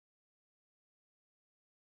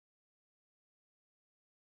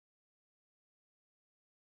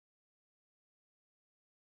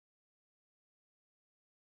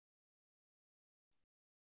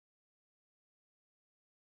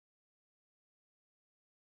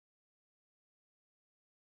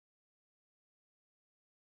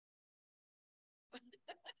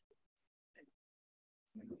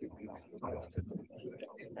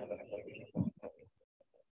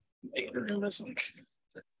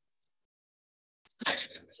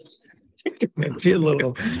Maybe a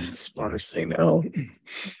little sparse, I know. I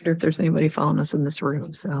wonder if there's anybody following us in this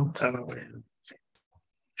room. So I don't know.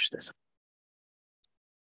 push this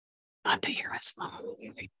not to hear us.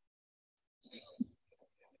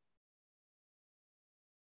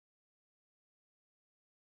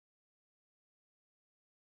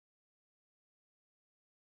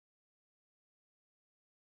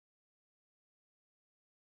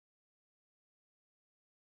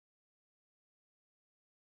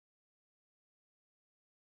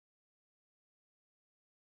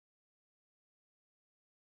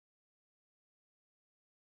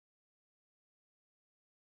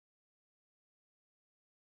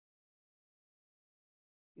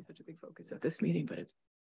 Such a big focus of this meeting, but it's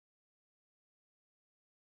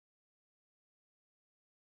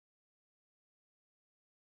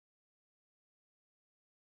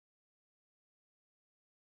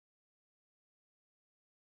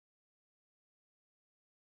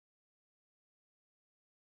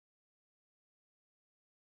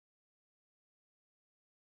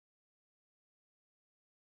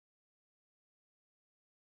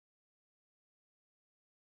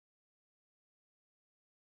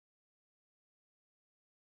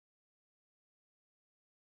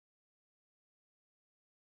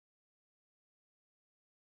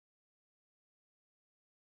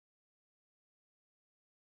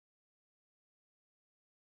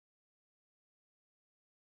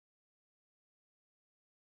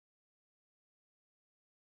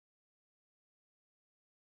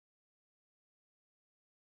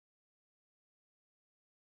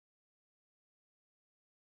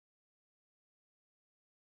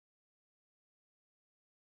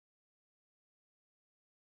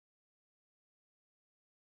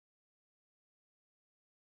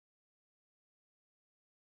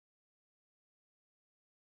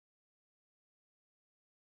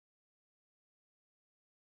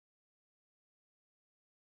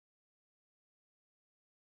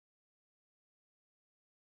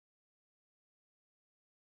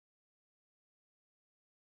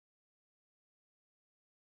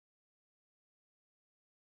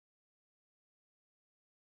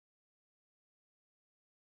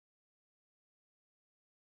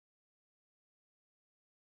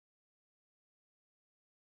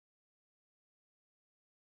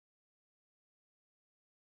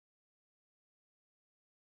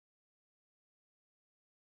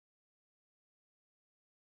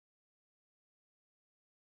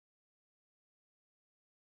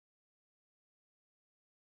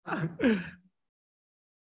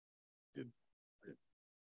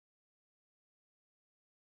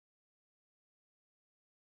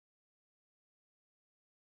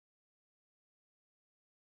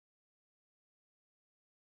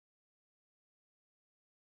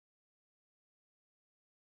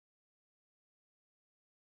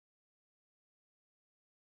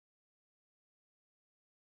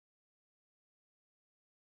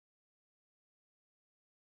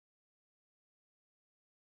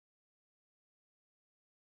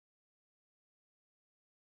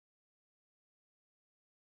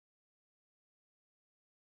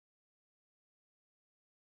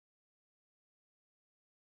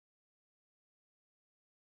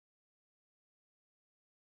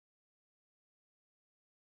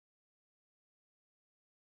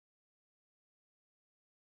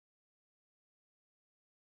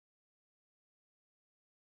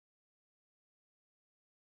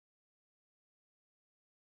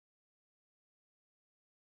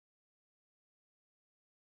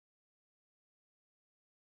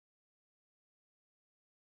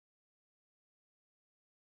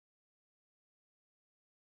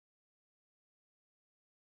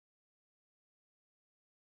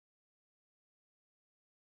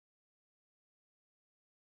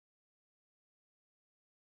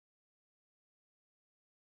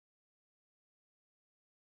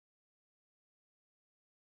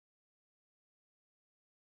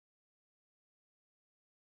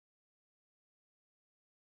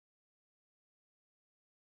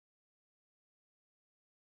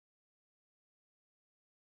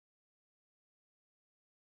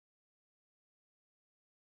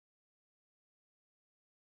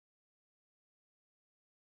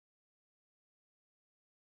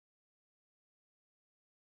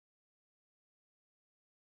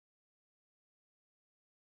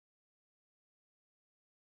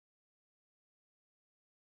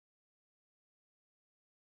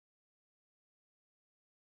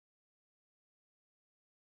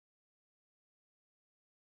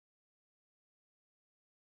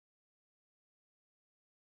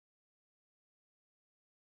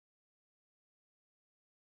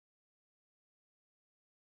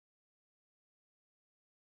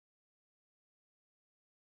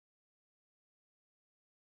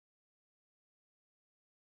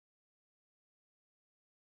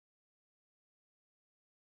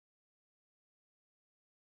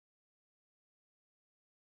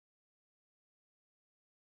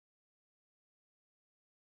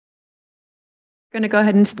Going to go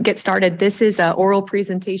ahead and get started. This is oral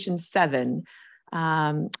presentation 7.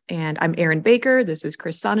 And I'm Erin Baker. This is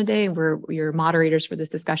Chris Sonaday, and we're your moderators for this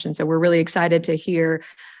discussion. So we're really excited to hear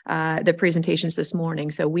the presentations this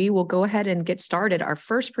morning. So we will go ahead and get started. Our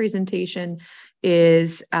first presentation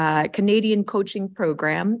is Canadian Coaching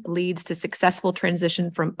Program Leads to Successful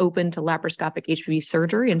Transition from Open to Laparoscopic HPB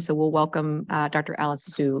Surgery. And so we'll welcome Dr. Alice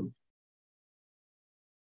Zhu.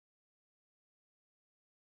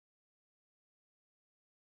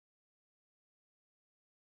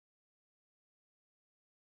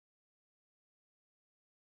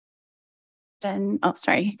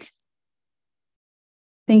 Sorry.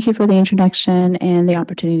 Thank you for the introduction and the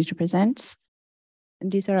opportunity to present.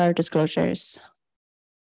 And these are our disclosures.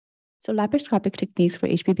 So laparoscopic techniques for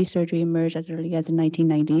HPB surgery emerged as early as the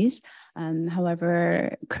 1990s.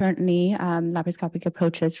 However, currently, laparoscopic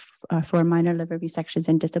approaches for minor liver resections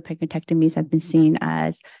and distal pancreatectomies have been seen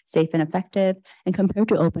as safe and effective, and compared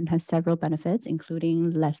to open has several benefits,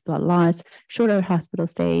 including less blood loss, shorter hospital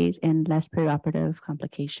stays, and less perioperative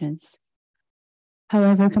complications.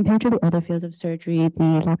 However, compared to the other fields of surgery,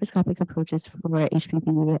 the laparoscopic approaches for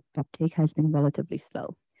HPB uptake has been relatively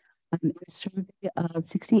slow. A survey of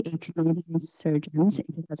 68 Canadian surgeons in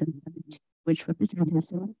 2017, which represented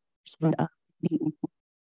 70% of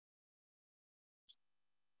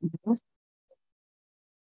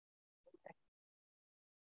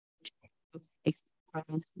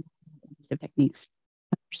the techniques.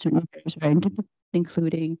 Certain areas are difficult,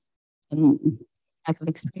 including lack of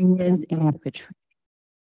experience and adequate training.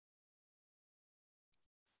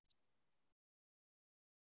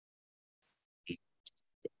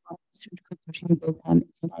 Surgical coaching program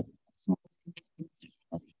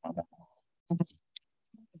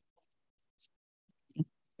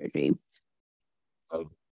surgery.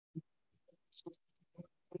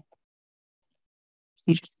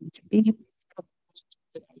 Procedures need to be in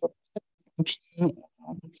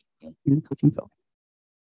the coaching program.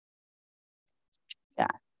 Yeah.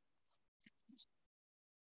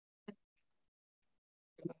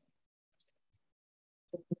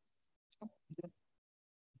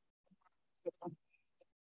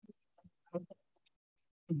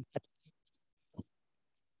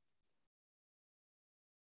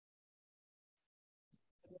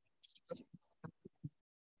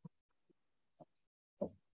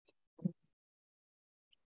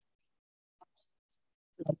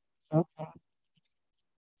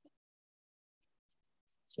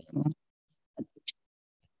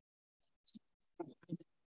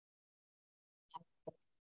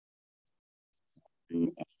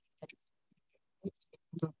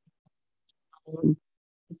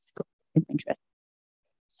 Interest.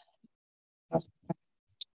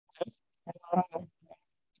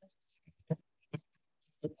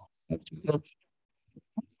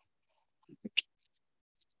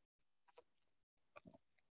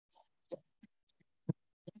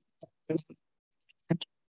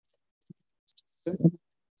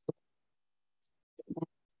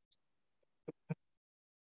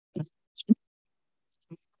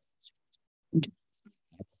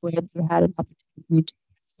 Where you had an opportunity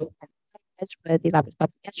to practice with the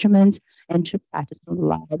laparoscopic instruments and to practice on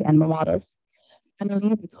live animal models.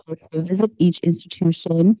 Finally, the coach will visit each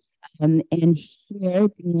institution and here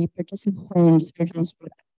the participant surgeons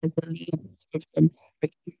would act as a lead surgeon for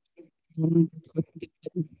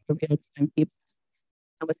real-time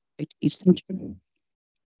feedback with each center.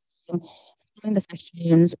 During the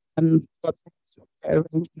sessions, arrangement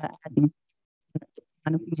and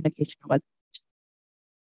kind of communication was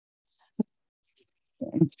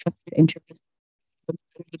structured interviews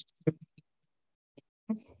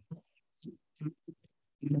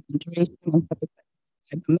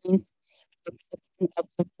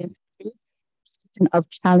of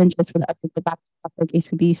challenges for the laparoscopic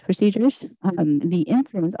HPB procedures, the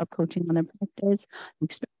influence of coaching on their perspectives,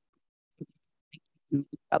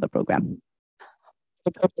 the program.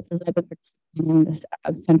 The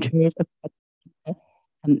centers of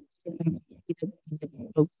the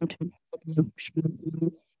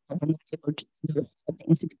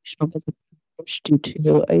institutional visit due to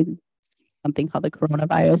something called the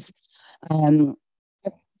coronavirus. The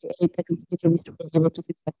computer was able to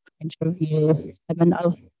successfully interview 7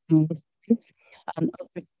 of the students. Of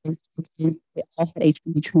the students, they all had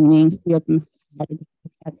HPB training. 3 of them had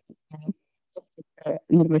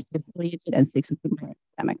university affiliated, and 6 of them were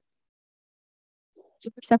academic.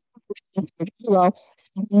 Super successful well,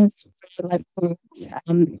 students for life course,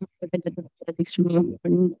 extremely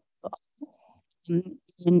important.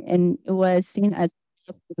 And it was seen as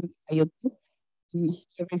valuable.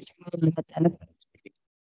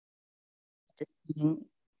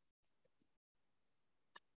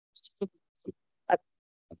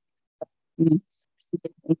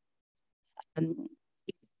 specifically,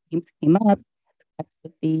 themes came up.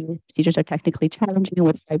 The procedures are technically challenging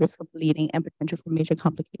with high risk of bleeding and potential for major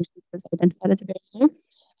complications was identified as a barrier.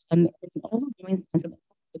 In overwhelming sense of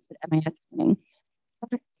MIS training,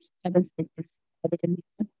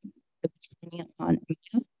 training on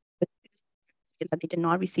MIS, that they did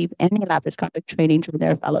not receive any laparoscopic training during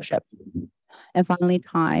their fellowship. And finally,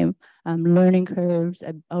 time, learning curves,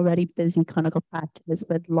 already busy clinical practice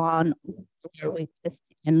with long wait lists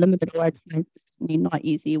and limited OR time is not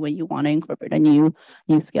easy when you want to incorporate a new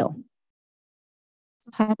skill.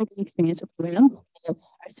 So how did we experience the program? Our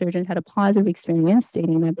surgeons had a positive experience,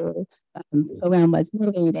 stating that the program was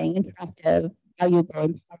motivating, interactive, valuable,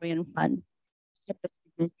 empowering, and fun.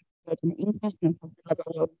 An increase in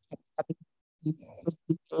level of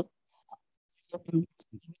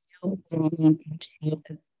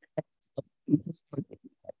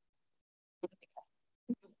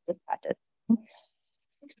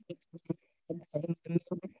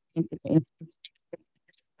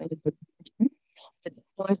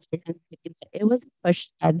it was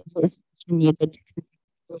pushed that was needed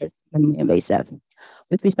was minimally invasive.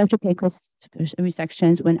 With respect to pancreas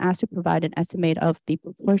resections, when asked to provide an estimate of the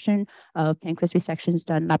proportion of pancreas resections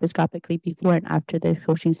done laparoscopically before and after the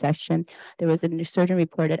coaching session, there was a surgeon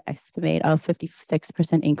reported estimate of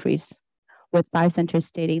 56% increase, with 5 centers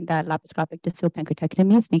stating that laparoscopic distal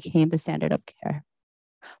pancreatectomies became the standard of care.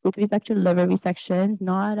 With respect to liver resections,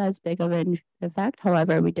 not as big of an effect.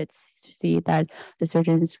 However, we did see that the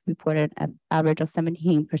surgeons reported an average of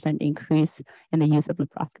 17% increase in the use of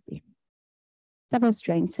laparoscopy. Several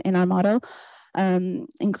strengths in our model,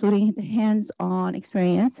 including the hands-on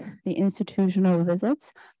experience, the institutional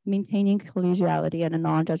visits, maintaining collegiality and a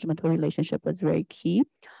non-judgmental relationship was very key,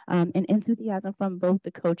 and enthusiasm from both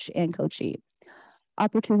the coach and coachee.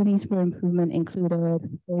 Opportunities for improvement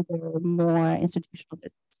included further more institutional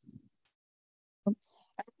visits.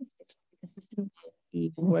 Consistent with the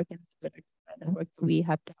work and the work that we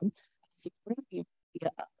have done, which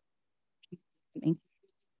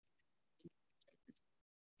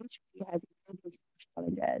has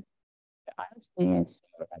challenges. I experienced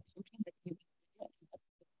coaching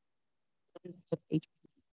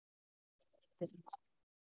the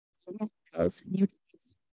skills, new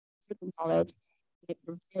knowledge,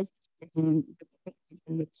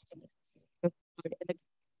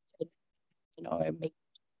 or make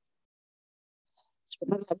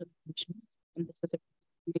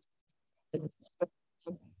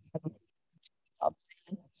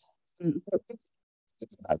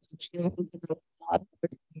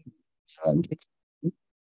and this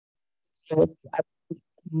was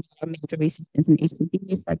a major research in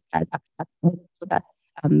HPB, such as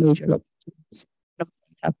major locations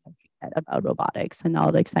about robotics and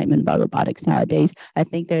all the excitement about robotics nowadays. I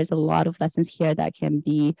think there's a lot of lessons here that can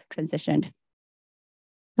be transitioned.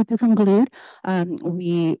 But to conclude,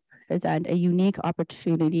 we present a unique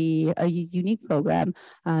opportunity, a unique program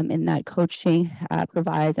in that coaching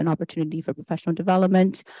provides an opportunity for professional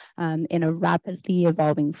development in a rapidly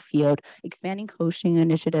evolving field. Expanding coaching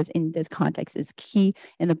initiatives in this context is key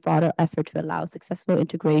in the broader effort to allow successful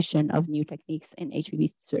integration of new techniques in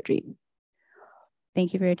HPB surgery.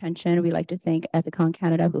 Thank you for your attention. We'd like to thank Ethicon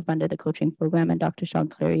Canada, who funded the coaching program, and Dr. Sean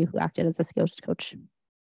Cleary, who acted as a skills coach.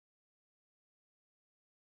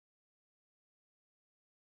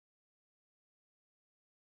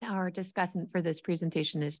 Our discussant for this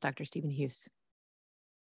presentation is Dr. Stephen Hughes.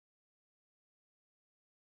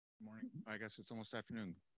 Good morning. I guess it's almost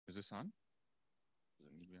afternoon. Is this on? Does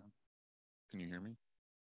it need to be on? Can you hear me?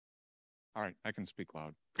 All right, I can speak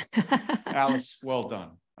loud. Alice, well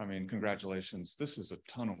done. I mean, congratulations. This is a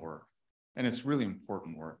ton of work, and it's really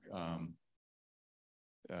important work.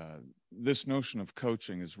 This notion of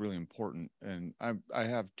coaching is really important, and I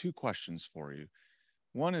have 2 questions for you.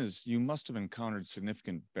 One is, you must have encountered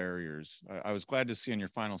significant barriers. I was glad to see on your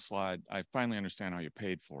final slide, I finally understand how you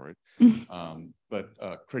paid for it. But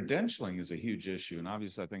credentialing is a huge issue, and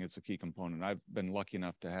obviously I think it's a key component. I've been lucky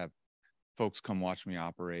enough to have folks come watch me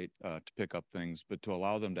operate to pick up things, but to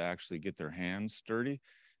allow them to actually get their hands dirty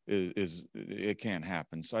it can't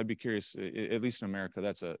happen. So I'd be curious, at least in America,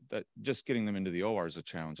 that just getting them into the OR is a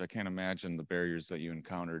challenge. I can't imagine the barriers that you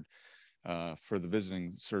encountered for the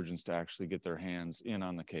visiting surgeons to actually get their hands in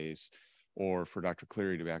on the case, or for Dr.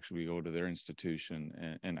 Cleary to actually go to their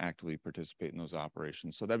institution and actively participate in those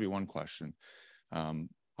operations. So that'd be one question. How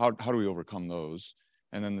do we overcome those?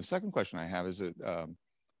 And then the second question I have is that,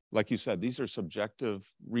 like you said, these are subjective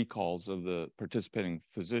recalls of the participating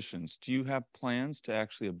physicians. Do you have plans to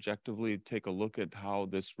actually objectively take a look at how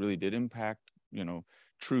this really did impact,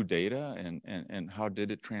 true data, and how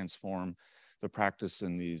did it transform the practice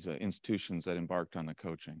in these institutions that embarked on the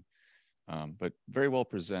coaching? But very well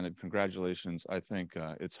presented. Congratulations. I think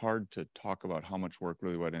it's hard to talk about how much work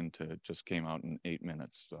really went into it. Just came out in 8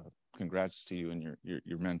 minutes. Congrats to you and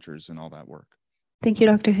your mentors and all that work. Thank you,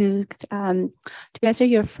 Dr. Hughes. To answer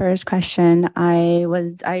your first question, I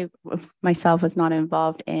myself was not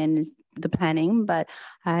involved in the planning, but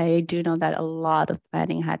I do know that a lot of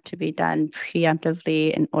planning had to be done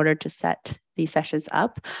preemptively in order to set these sessions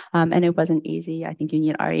up. And it wasn't easy. I think you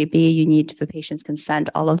need RAB, you need the patient's consent.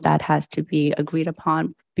 All of that has to be agreed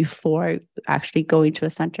upon before actually going to a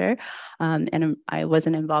center. And I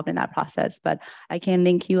wasn't involved in that process, but I can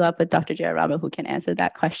link you up with Dr. Jayarama, who can answer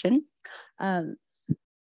that question.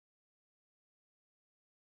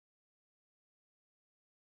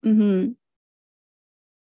 Mm-hmm.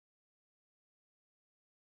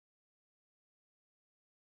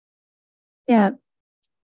 Yeah.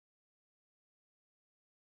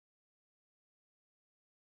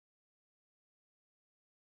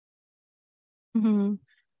 Mm-hmm.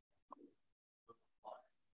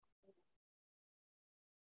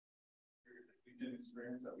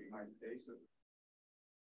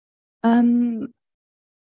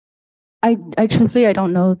 I truthfully, I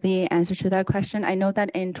don't know the answer to that question. I know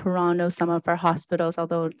that in Toronto, some of our hospitals,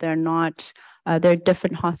 although they're not, they're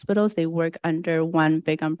different hospitals, they work under one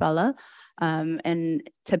big umbrella. And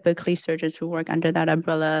typically surgeons who work under that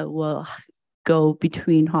umbrella will go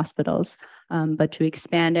between hospitals. But to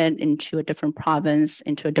expand it into a different province,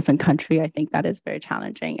 into a different country, I think that is very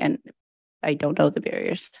challenging. And I don't know the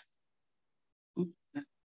barriers.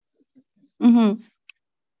 Mm-hmm.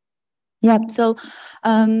 Yep. So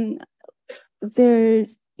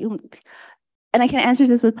there's, and I can answer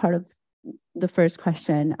this with part of the first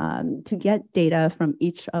question. To get data from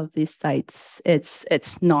each of these sites,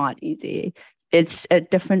 it's not easy. It's a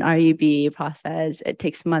different RUB process. It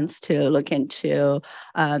takes months to look into,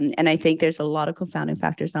 and I think there's a lot of confounding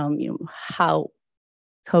factors on how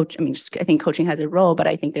coach. I mean, I think coaching has a role, but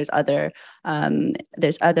I think there's other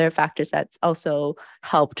factors that also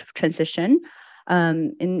helped transition.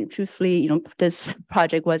 And truthfully, this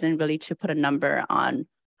project wasn't really to put a number on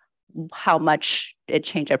how much it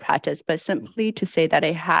changed our practice, but simply to say that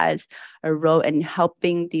it has a role in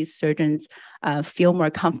helping these surgeons feel more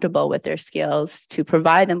comfortable with their skills, to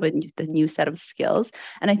provide them with the new set of skills.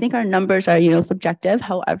 And I think our numbers are, subjective.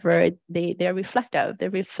 However, they're reflective. They're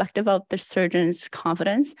reflective of the surgeon's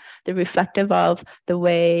confidence. They're reflective of the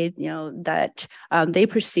way, that they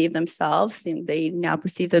perceive themselves. They now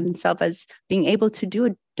perceive themselves as being able to do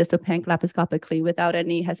a distal panc laparoscopically without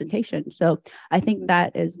any hesitation. So I think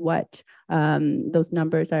that is what those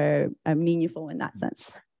numbers are meaningful in that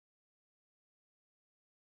sense.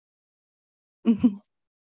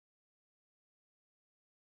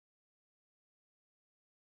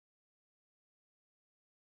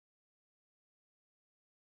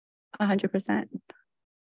 100%.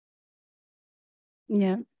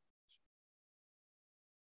 Yeah.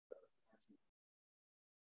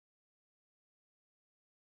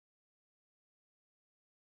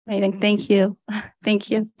 Amazing. Thank you. Thank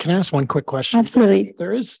you. Can I ask one quick question? Absolutely.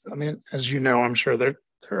 There is, I mean, as you know, I'm sure there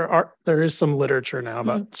is some literature now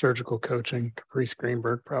about surgical coaching. Caprice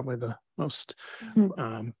Greenberg, probably the most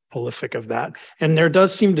prolific of that. And there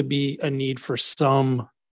does seem to be a need for some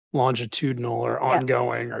longitudinal or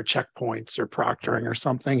ongoing or checkpoints or proctoring or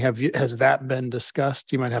something. Has that been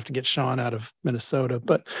discussed? You might have to get Sean out of Minnesota,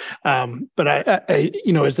 but I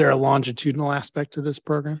is there a longitudinal aspect to this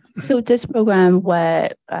program? So this program,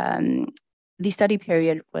 the study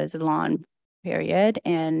period was a long period,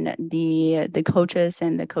 and the coaches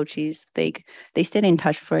and the coaches, they stayed in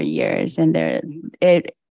touch for years, and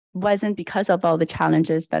it wasn't because of all the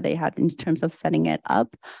challenges that they had in terms of setting it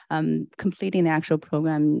up. Completing the actual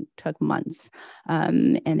program took months,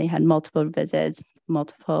 and they had multiple visits,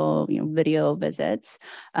 multiple video visits.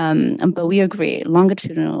 But we agree,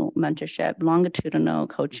 longitudinal mentorship, longitudinal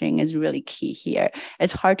coaching is really key here.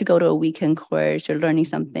 It's hard to go to a weekend course, you're learning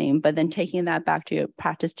something, but then taking that back to your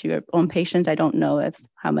practice, to your own patients, I don't know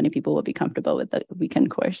how many people will be comfortable with the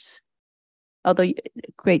weekend course. Although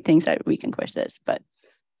great things at weekend courses, but.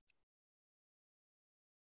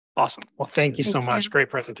 Awesome. Well, thank you so much. Great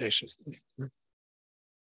presentation. All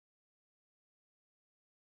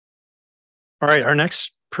right, our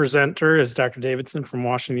next presenter is Dr. Davidson from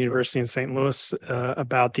Washington University in St. Louis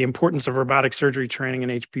about the importance of robotic surgery training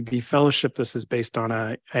and HPB fellowship. This is based on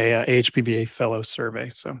a HPBA fellow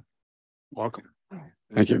survey. So welcome.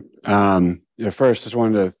 Thank you. First, just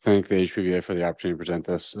wanted to thank the HPBA for the opportunity to present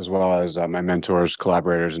this, as well as my mentors,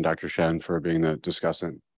 collaborators, and Dr. Shen for being the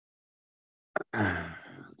discussant.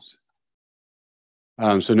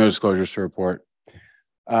 So no disclosures to report.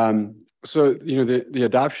 So, the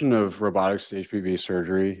adoption of robotics to HPB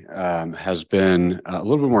surgery has been a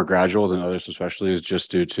little bit more gradual than other specialties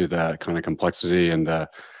just due to the kind of complexity and the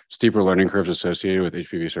steeper learning curves associated with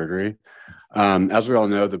HPB surgery. As we all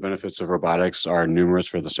know, the benefits of robotics are numerous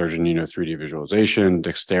for the surgeon, 3D visualization,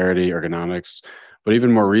 dexterity, ergonomics. But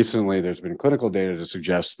even more recently, there's been clinical data to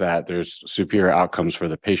suggest that there's superior outcomes for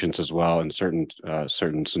the patients as well in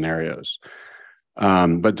certain scenarios.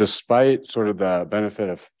 But despite sort of the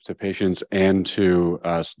benefit to patients and to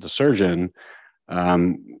the surgeon,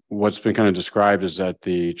 what's been kind of described is that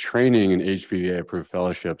the training in HPBA approved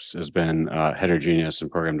fellowships has been heterogeneous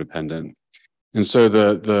and program dependent. And so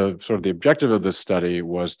the sort of the objective of this study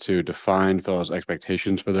was to define fellows'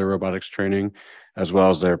 expectations for their robotics training, as well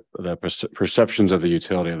as the perceptions of the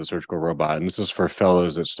utility of the surgical robot. And this is for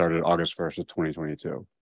fellows that started August 1st of 2022.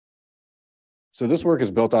 So this work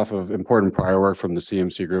is built off of important prior work from the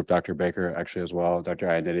CMC group, Dr. Baker actually as well, Dr.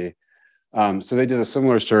 Iannitti. So they did a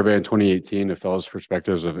similar survey in 2018 of fellows'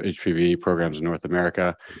 perspectives of HPV programs in North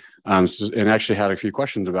America, and actually had a few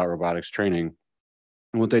questions about robotics training.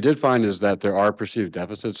 And what they did find is that there are perceived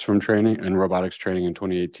deficits from training and robotics training in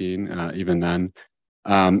 2018, even then.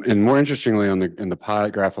 And more interestingly, in the pie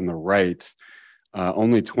graph on the right,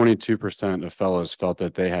 only 22% of fellows felt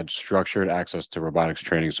that they had structured access to robotics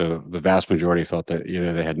training. So the vast majority felt that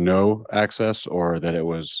either they had no access or that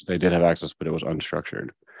they did have access, but it was unstructured.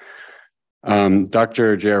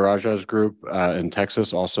 Dr. Jayaraja's group in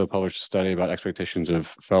Texas also published a study about expectations of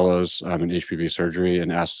fellows in HPV surgery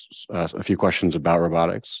and asked a few questions about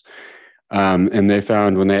robotics. And they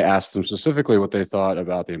found when they asked them specifically what they thought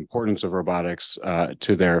about the importance of robotics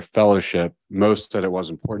to their fellowship, most said it was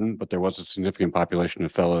important, but there was a significant population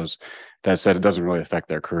of fellows that said it doesn't really affect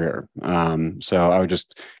their career. So I would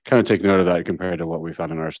just kind of take note of that compared to what we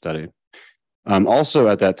found in our study. Also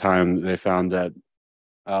at that time, they found that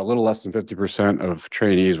a little less than 50% of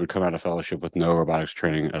trainees would come out of fellowship with no robotics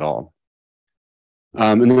training at all.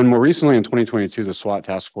 And then more recently in 2022, the SWAT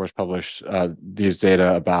task force published these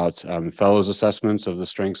data about fellows' assessments of the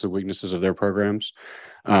strengths and weaknesses of their programs.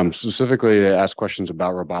 Specifically, they asked questions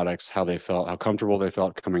about robotics, how they felt, how comfortable they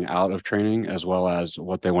felt coming out of training, as well as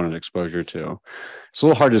what they wanted exposure to. It's a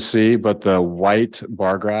little hard to see, but the white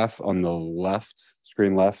bar graph on the left,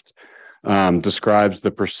 screen left, describes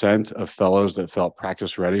the percent of fellows that felt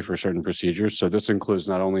practice ready for certain procedures. So this includes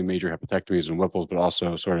not only major hepatectomies and Whipples, but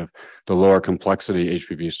also sort of the lower complexity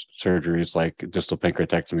HPB surgeries like distal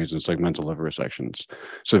pancreatectomies and segmental liver resections.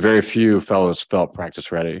 So very few fellows felt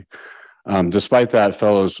practice ready. Despite that,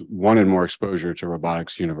 fellows wanted more exposure to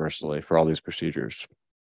robotics universally for all these procedures.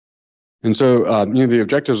 And so, the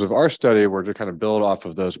objectives of our study were to kind of build off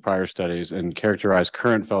of those prior studies and characterize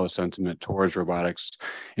current fellow sentiment towards robotics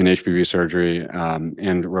in HPV surgery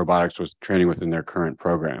and robotics was training within their current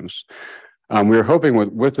programs. We were hoping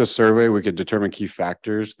with this survey, we could determine key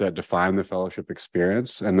factors that define the fellowship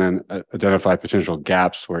experience and then identify potential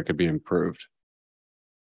gaps where it could be improved.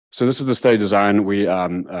 So this is the study design. We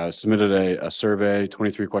submitted a survey,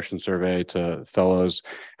 23-question survey to fellows,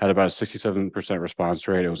 had about a 67% response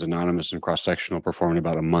rate. It was anonymous and cross-sectional, performed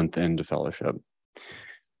about a month into fellowship.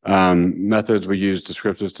 Methods, we used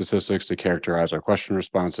descriptive statistics to characterize our question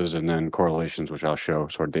responses and then correlations, which I'll show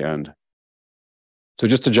toward the end. So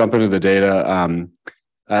just to jump into the data,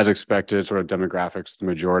 as expected, sort of demographics, the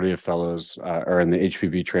majority of fellows are in the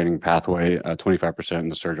HPB training pathway, 25% in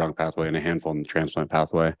the surg-onc pathway, and a handful in the transplant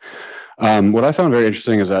pathway. What I found very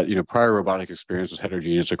interesting is that, prior robotic experience was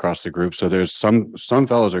heterogeneous across the group. So there's some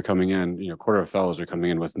fellows are coming in, a quarter of fellows are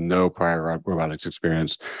coming in with no prior robotics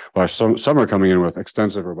experience, while some are coming in with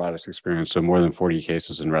extensive robotics experience, so more than 40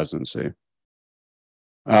 cases in residency.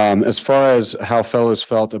 As far as how fellows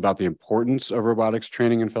felt about the importance of robotics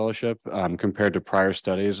training and fellowship, compared to prior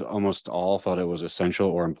studies, almost all felt it was essential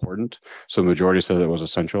or important. So the majority said it was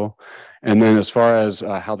essential. And then as far as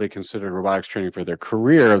how they considered robotics training for their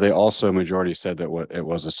career, they also, majority said that it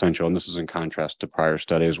was essential. And this is in contrast to prior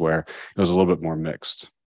studies where it was a little bit more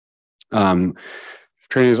mixed.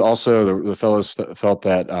 Trainees also, the fellows felt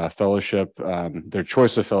that fellowship, their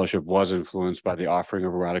choice of fellowship was influenced by the offering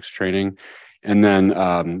of robotics training. And then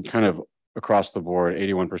kind of across the board,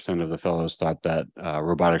 81% of the fellows thought that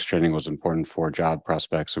robotics training was important for job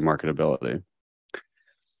prospects and marketability.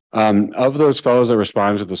 Of those fellows that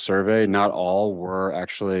responded to the survey, not all were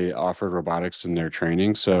actually offered robotics in their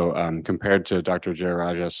training. So compared to Dr.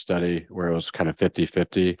 Jayaraja's study, where it was kind of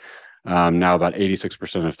 50-50, now about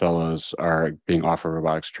 86% of fellows are being offered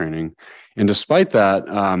robotics training. And despite that,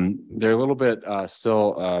 they're a little bit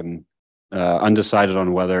still undecided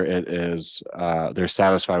on whether it is they're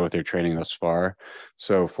satisfied with their training thus far.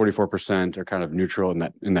 So 44% are kind of neutral in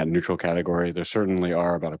that neutral category. There certainly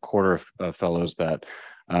are about a quarter of fellows that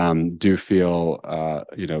do feel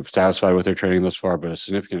satisfied with their training thus far, but a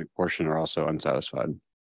significant portion are also unsatisfied.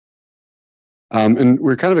 And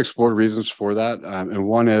we kind of explored reasons for that. And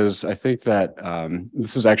one is, I think that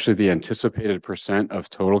this is actually the anticipated percent of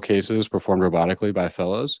total cases performed robotically by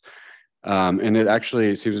fellows. And it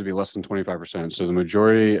actually seems to be less than 25%. So the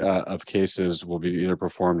majority of cases will be either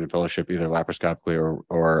performed in fellowship, either laparoscopically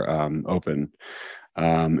or open.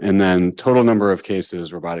 And then total number of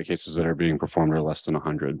cases, robotic cases that are being performed are less than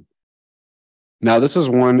 100. Now, this is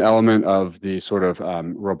one element of the sort of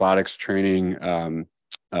robotics training.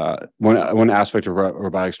 One aspect of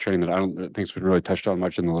robotics training that I don't think has been really touched on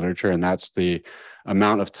much in the literature, and that's the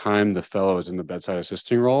amount of time the fellow is in the bedside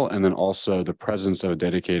assisting role, and then also the presence of a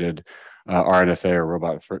dedicated RNFA or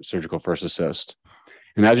robot surgical first assist.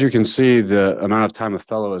 And as you can see, the amount of time a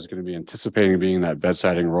fellow is going to be anticipating being in that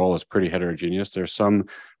bedsiding role is pretty heterogeneous. There's some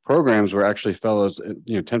programs where actually fellows,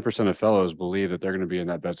 10% of fellows believe that they're going to be in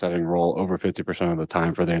that bedsiding role over 50% of the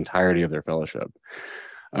time for the entirety of their fellowship.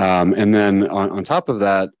 And then on top of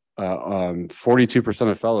that,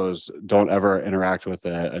 42% of fellows don't ever interact with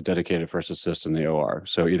a dedicated first assist in the OR.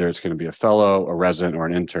 So either it's going to be a fellow, a resident, or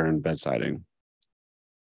an intern bedsiding.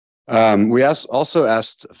 We also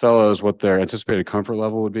asked fellows what their anticipated comfort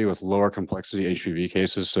level would be with lower complexity HPB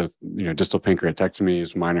cases, so distal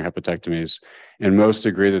pancreatectomies, minor hepatectomies, and most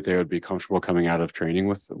agree that they would be comfortable coming out of training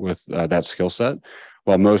with that skill set,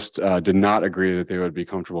 while most did not agree that they would be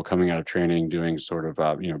comfortable coming out of training doing sort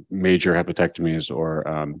of major hepatectomies or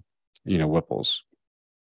Whipples.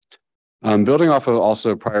 Building off of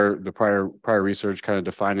also prior research, kind of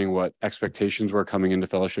defining what expectations were coming into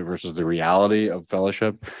fellowship versus the reality of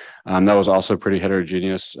fellowship, that was also pretty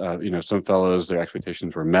heterogeneous. Some fellows, their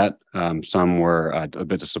expectations were met, some were a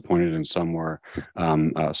bit disappointed, and some were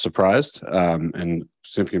surprised, and a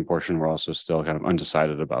significant portion were also still kind of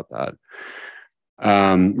undecided about that.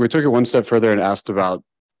 We took it one step further and asked about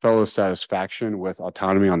fellow satisfaction with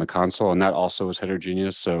autonomy on the console, and that also was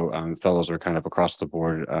heterogeneous. So fellows are kind of across the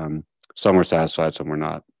board. Some were satisfied, some were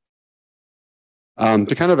not.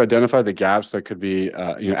 To kind of identify the gaps that could be,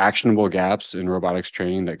 actionable gaps in robotics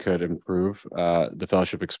training that could improve the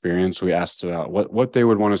fellowship experience, we asked what they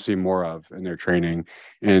would want to see more of in their training.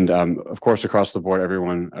 And of course, across the board,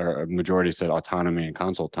 everyone, or a majority, said autonomy and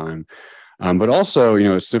console time. But also,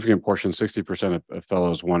 a significant portion, 60% of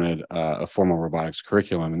fellows wanted a formal robotics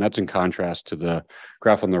curriculum. And that's in contrast to the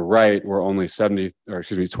graph on the right, where only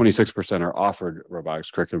 26% are offered robotics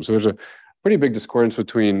curriculum. So there's a pretty big discordance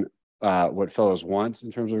between what fellows want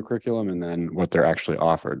in terms of a curriculum and then what they're actually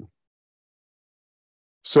offered.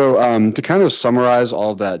 So to kind of summarize all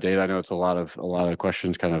of that data, I know it's a lot of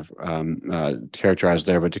questions kind of characterized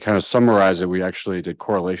there, but to kind of summarize it, we actually did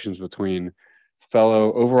correlations between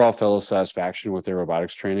overall fellow satisfaction with their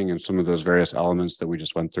robotics training and some of those various elements that we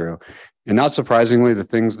just went through. And not surprisingly, the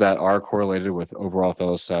things that are correlated with overall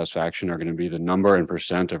fellow satisfaction are going to be the number and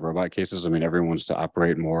percent of robot cases. I mean, everyone wants to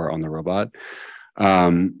operate more on the robot.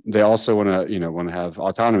 They also want to have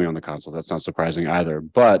autonomy on the console. That's not surprising either.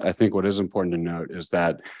 But I think what is important to note is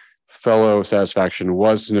that fellow satisfaction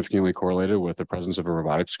was significantly correlated with the presence of a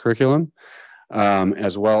robotics curriculum.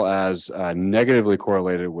 As well as negatively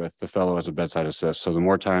correlated with the fellow as a bedside assist. So the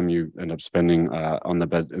more time you end up spending in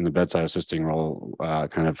the bedside assisting role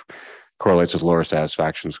kind of correlates with lower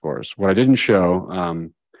satisfaction scores. What I didn't show,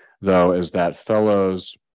 though, is that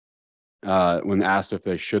fellows, when asked if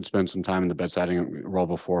they should spend some time in the bedsiding role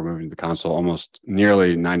before moving to the console, almost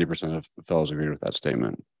nearly 90% of fellows agreed with that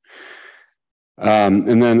statement.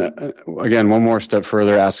 And then again, one more step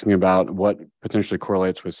further, asking about what potentially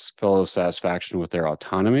correlates with fellow satisfaction with their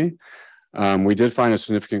autonomy. We did find a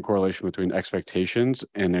significant correlation between expectations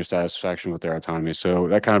and their satisfaction with their autonomy. So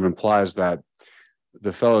that kind of implies that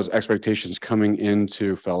the fellows' expectations coming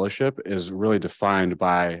into fellowship is really defined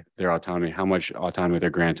by their autonomy, how much autonomy they're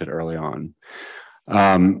granted early on.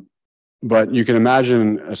 But you can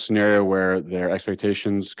imagine a scenario where their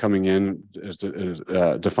expectations coming in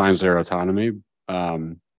defines their autonomy.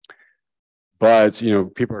 But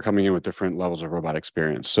people are coming in with different levels of robot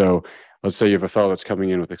experience. So let's say you have a fellow that's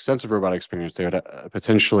coming in with extensive robot experience, they would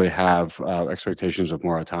potentially have expectations of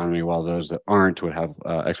more autonomy, while those that aren't would have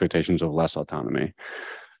expectations of less autonomy.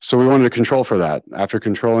 So we wanted to control for that. After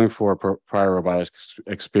controlling for prior robotics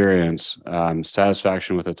experience,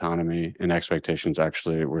 satisfaction with autonomy and expectations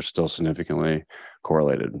actually were still significantly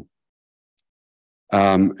correlated.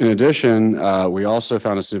 In addition, we also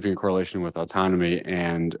found a significant correlation with autonomy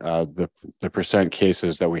and the percent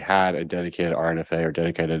cases that we had a dedicated RNFA or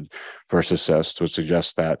dedicated first assist, which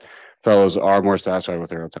suggests that fellows are more satisfied with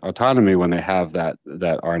their autonomy when they have that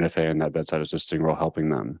RNFA and that bedside assisting role helping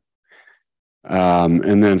them.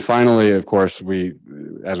 And then finally, of course,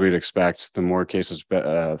 as we'd expect, the more cases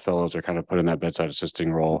fellows are kind of put in that bedside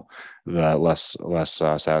assisting role, the less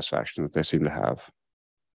satisfaction that they seem to have.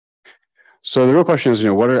 So the real question is,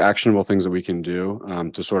 what are actionable things that we can do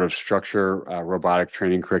to sort of structure robotic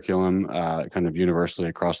training curriculum kind of universally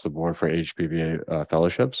across the board for HPB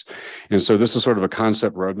fellowships? And so this is sort of a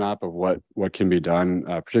concept roadmap of what can be done,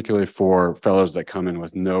 particularly for fellows that come in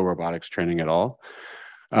with no robotics training at all.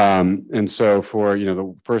 And so for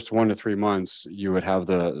the first 1 to 3 months, you would have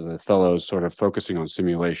the fellows sort of focusing on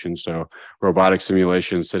simulation. So robotic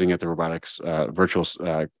simulation, sitting at the robotics virtual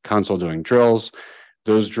console doing drills.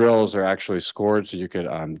 Those drills are actually scored, so you could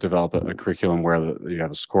develop a curriculum where you have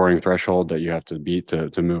a scoring threshold that you have to beat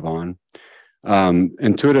to move on.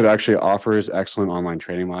 Intuitive actually offers excellent online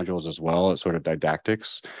training modules as well as sort of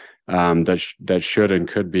didactics that should and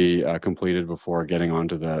could be completed before getting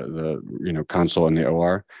onto the console in the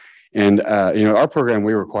OR. And our program,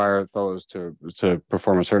 we require fellows to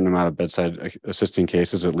perform a certain amount of bedside assisting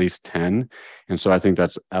cases, at least 10. And so I think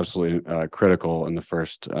that's absolutely critical in the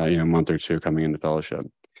first month or two coming into fellowship.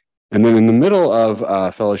 And then in the middle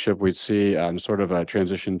of fellowship, we'd see sort of a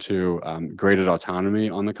transition to graded autonomy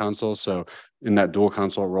on the console. So in that dual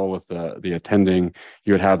console role with the attending,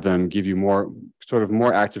 you would have them give you more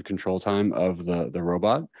active control time of the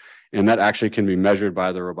robot. And that actually can be measured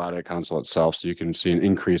by the robotic console itself. So you can see an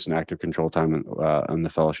increase in active control time on the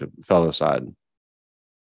fellow side.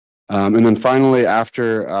 And then finally,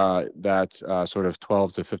 after that sort of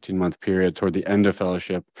 12 to 15-month period toward the end of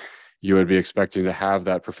fellowship, you would be expecting to have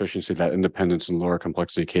that proficiency, that independence in lower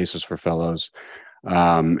complexity cases for fellows,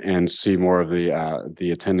 and see more of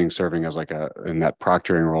the attending serving as in that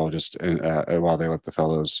proctoring role, just while they let the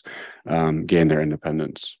fellows gain their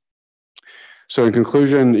independence. So in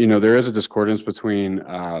conclusion, there is a discordance between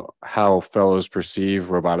how fellows perceive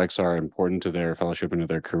robotics are important to their fellowship and to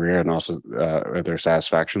their career, and also their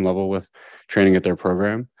satisfaction level with training at their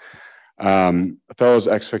program. Fellows'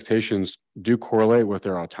 expectations do correlate with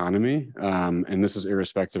their autonomy, and this is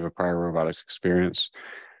irrespective of prior robotics experience.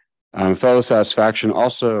 Fellow satisfaction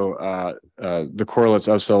also, the correlates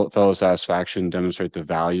of fellow satisfaction demonstrate the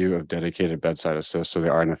value of dedicated bedside assist, so the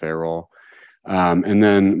RNFA role. And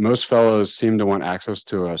then most fellows seem to want access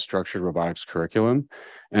to a structured robotics curriculum.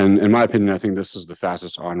 And in my opinion, I think this is the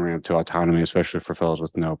fastest on-ramp to autonomy, especially for fellows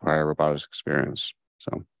with no prior robotics experience.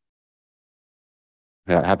 So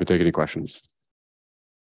yeah, happy to take any questions.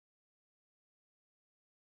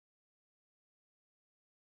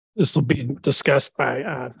 This will be discussed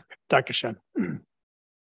by Dr. Shen. I'd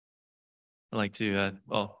like to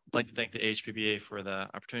thank the HPBA for the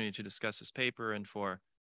opportunity to discuss this paper, and for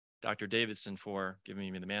Dr. Davidson for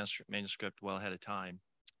giving me the manuscript well ahead of time.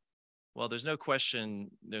 Well, there's no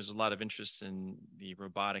question there's a lot of interest in the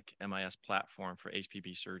robotic MIS platform for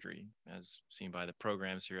HPB surgery, as seen by the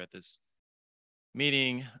programs here at this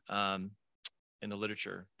meeting in the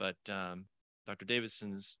literature. But Dr.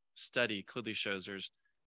 Davidson's study clearly shows there's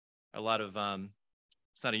a lot of,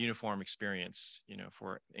 it's not a uniform experience,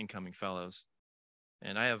 for incoming fellows.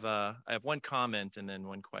 And I have one comment and then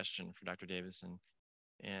one question for Dr. Davidson.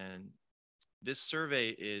 And this survey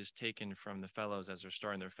is taken from the fellows as they're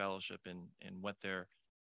starting their fellowship, and what their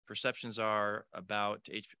perceptions are about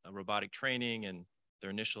robotic training and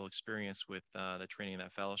their initial experience with the training of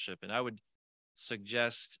that fellowship. And I would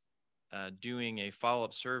suggest doing a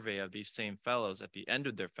follow-up survey of these same fellows at the end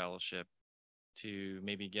of their fellowship to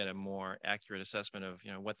maybe get a more accurate assessment of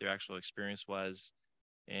what their actual experience was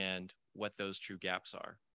and what those true gaps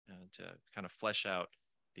are, to kind of flesh out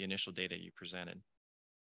the initial data you presented.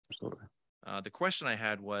 Absolutely. The question I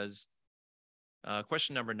had was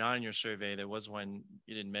question number 9 in your survey. There was one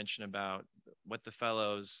you didn't mention about what the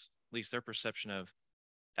fellows, at least their perception of,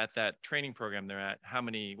 at that training program they're at,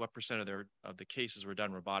 what percent of the cases were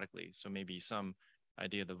done robotically. So maybe some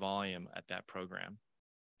idea of the volume at that program.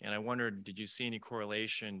 And I wondered, did you see any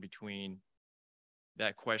correlation between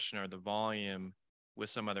that question or the volume with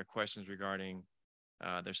some other questions regarding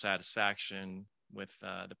their satisfaction with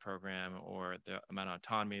the program, or the amount of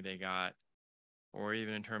autonomy they got, or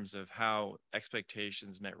even in terms of how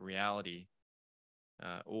expectations met reality,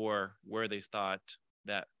 or where they thought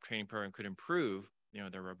that training program could improve,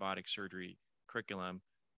 their robotic surgery curriculum,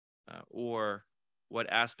 or what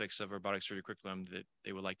aspects of robotic surgery curriculum that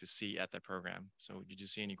they would like to see at that program. So did you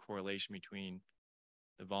see any correlation between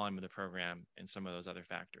the volume of the program, and some of those other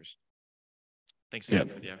factors. Thanks again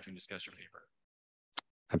for the opportunity to discuss your paper.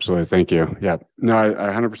 Absolutely. Thank you. Yeah, no,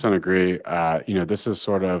 I 100% agree. This is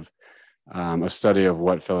sort of a study of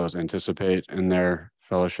what fellows anticipate in their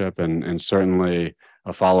fellowship, and certainly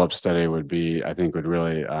a follow-up study would be, I think, would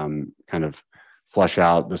really kind of flesh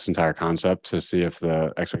out this entire concept to see if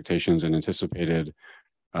the expectations and anticipated,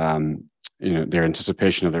 their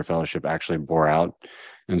anticipation of their fellowship actually bore out.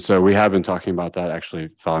 And so we have been talking about that, actually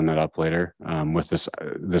following that up later with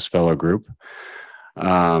this fellow group.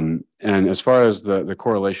 And as far as the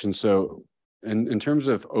correlation, so in terms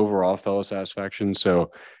of overall fellow satisfaction,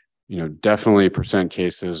 so definitely percent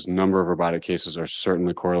cases, number of robotic cases are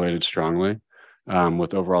certainly correlated strongly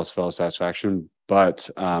with overall fellow satisfaction. But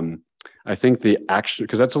I think the action,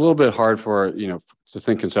 because that's a little bit hard for to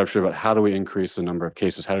think conceptually about how do we increase the number of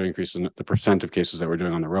cases, how do we increase the percent of cases that we're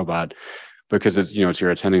doing on the robot, because it's it's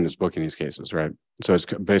your attending that's booking these cases, right? So it's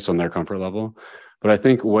based on their comfort level. But I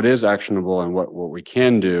think what is actionable and what we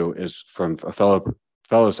can do is from a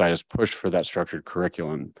fellow side is push for that structured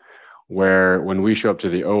curriculum, where when we show up to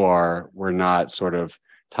the OR, we're not sort of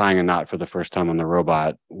tying a knot for the first time on the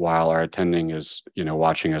robot while our attending is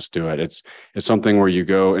watching us do it. It's something where you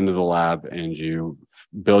go into the lab and you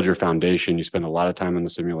build your foundation. You spend a lot of time in the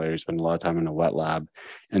simulator, you spend a lot of time in a wet lab,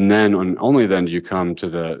 and then only then do you come to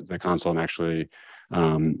the console and actually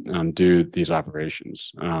do these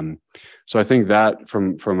operations. So I think that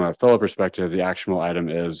from a fellow perspective, the actionable item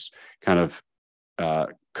is kind of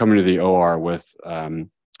coming to the OR with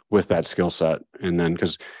that skill set, and then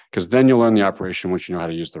because then you'll learn the operation once you know how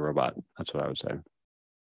to use the robot. That's what I would say.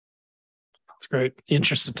 That's great. In the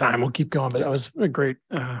interest of time, we'll keep going, but that was a great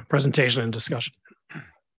presentation and discussion.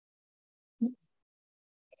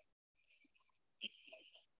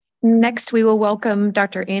 Next, we will welcome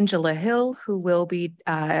Dr. Angela Hill, who will be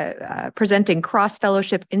presenting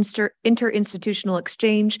cross-fellowship interinstitutional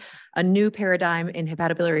exchange, a new paradigm in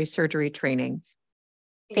hepatobiliary surgery training.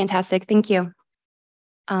 Fantastic, thank you.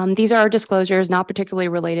 These are our disclosures, not particularly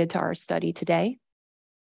related to our study today.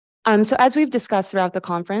 So as we've discussed throughout the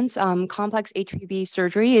conference, complex HPB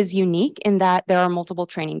surgery is unique in that there are multiple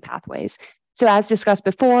training pathways. So as discussed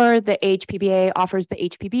before, the HPBA offers the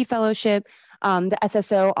HPB fellowship, the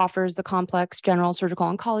SSO offers the Complex General Surgical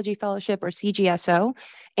Oncology Fellowship, or CGSO,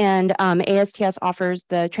 and ASTS offers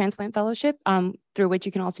the Transplant Fellowship, through which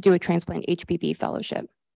you can also do a Transplant HPB Fellowship.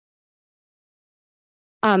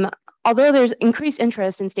 Although there's increased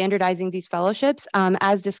interest in standardizing these fellowships,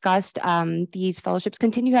 as discussed, these fellowships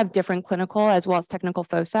continue to have different clinical as well as technical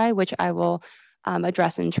foci, which I will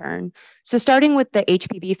address in turn. So starting with the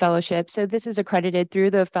HPB fellowship, so this is accredited through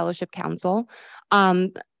the Fellowship Council.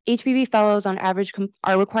 HPB fellows on average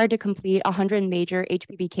are required to complete 100 major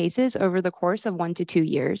HPB cases over the course of 1 to 2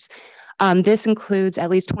 years. This includes at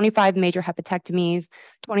least 25 major hepatectomies,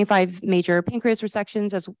 25 major pancreas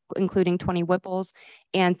resections, including 20 Whipples,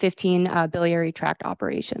 and 15 biliary tract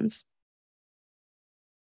operations.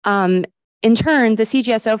 In turn, the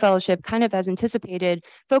CGSO fellowship, kind of as anticipated,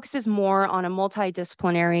 focuses more on a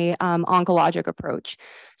multidisciplinary oncologic approach.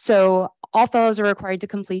 So all fellows are required to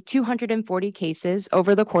complete 240 cases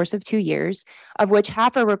over the course of 2 years, of which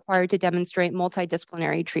half are required to demonstrate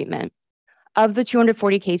multidisciplinary treatment. Of the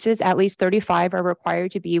 240 cases, at least 35 are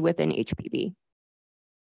required to be within HPB.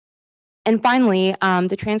 And finally,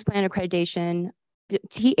 the transplant accreditation,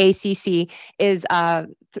 TACC, is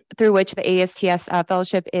through which the ASTS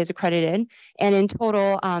fellowship is accredited. And in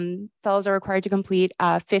total, fellows are required to complete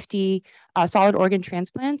 50 solid organ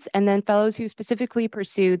transplants. And then fellows who specifically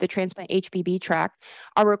pursue the transplant HPB track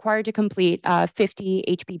are required to complete 50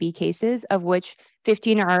 HPB cases, of which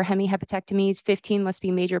 15 are hemihepatectomies, 15 must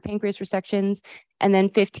be major pancreas resections, and then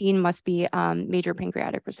 15 must be major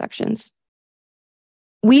pancreatic resections.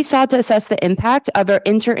 We sought to assess the impact of our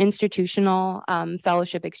interinstitutional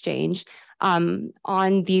fellowship exchange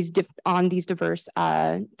on these diverse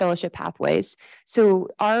fellowship pathways. So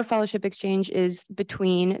our fellowship exchange is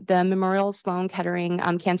between the Memorial Sloan Kettering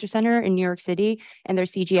Cancer Center in New York City and their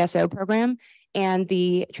CGSO program, and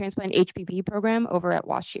the Transplant HPB program over at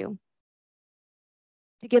WashU.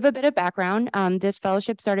 To give a bit of background, this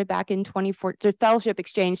fellowship started back in 2014. The fellowship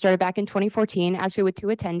exchange started back in 2014, actually with 2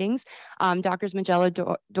 attendings, Drs.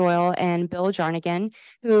 Magella Doyle and Bill Jarnigan,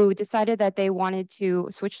 who decided that they wanted to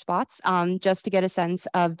switch spots just to get a sense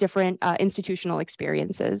of different institutional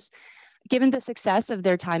experiences. Given the success of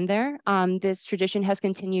their time there, this tradition has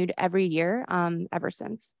continued every year ever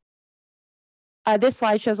since. This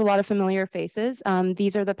slide shows a lot of familiar faces.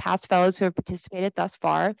 These are the past fellows who have participated thus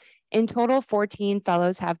far. In total, 14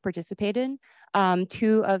 fellows have participated.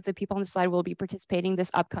 2 of the people on the slide will be participating this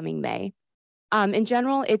upcoming May. In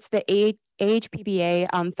general, it's the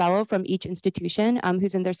AHPBA fellow from each institution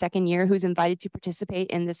who's in their second year who's invited to participate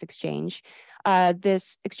in this exchange.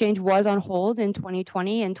 This exchange was on hold in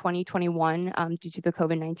 2020 and 2021 due to the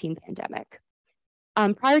COVID-19 pandemic.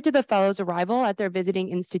 Prior to the fellows' arrival at their visiting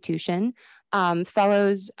institution,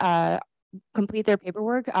 fellows complete their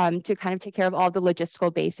paperwork to kind of take care of all the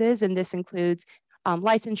logistical bases, and this includes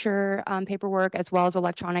licensure paperwork as well as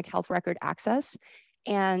electronic health record access.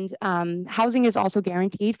 And housing is also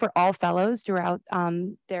guaranteed for all fellows throughout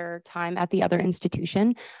their time at the other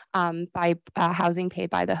institution by housing paid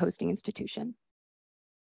by the hosting institution.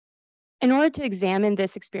 In order to examine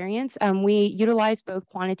this experience, we utilize both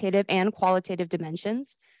quantitative and qualitative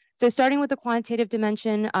dimensions. So starting with the quantitative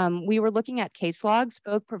dimension, we were looking at case logs,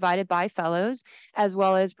 both provided by fellows as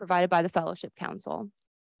well as provided by the Fellowship Council.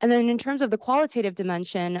 And then in terms of the qualitative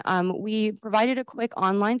dimension, we provided a quick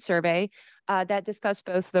online survey that discussed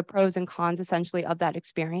both the pros and cons essentially of that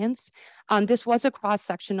experience. This was a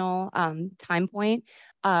cross-sectional time point.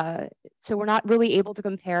 So we're not really able to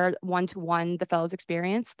compare one-to-one the fellows'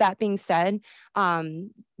 experience. That being said,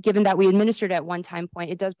 given that we administered at one time point,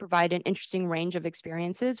 it does provide an interesting range of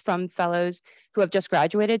experiences from fellows who have just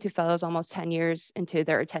graduated to fellows almost 10 years into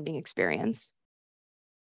their attending experience.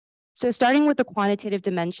 So starting with the quantitative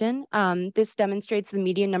dimension, this demonstrates the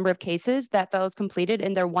median number of cases that fellows completed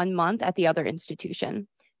in their 1 month at the other institution.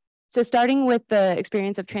 So starting with the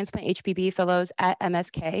experience of transplant HPB fellows at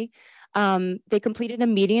MSK, they completed a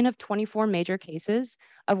median of 24 major cases,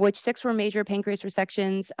 of which 6 were major pancreas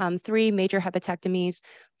resections, 3 major hepatectomies,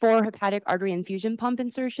 4 hepatic artery infusion pump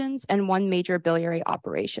insertions, and 1 major biliary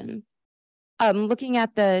operation. Looking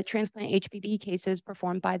at the transplant HPB cases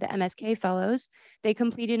performed by the MSK fellows, they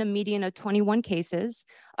completed a median of 21 cases,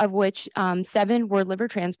 of which 7 were liver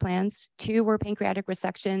transplants, 2 were pancreatic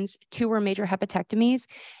resections, 2 were major hepatectomies,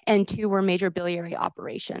 and 2 were major biliary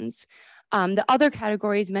operations. The other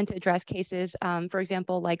categories meant to address cases, for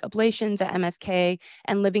example, like ablations at MSK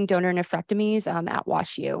and living donor nephrectomies at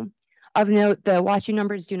WashU. Of note, the WashU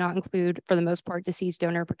numbers do not include, for the most part, deceased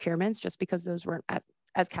donor procurements, just because those weren't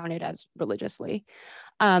as counted as religiously.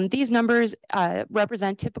 These numbers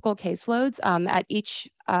represent typical caseloads at each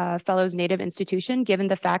fellow's native institution, given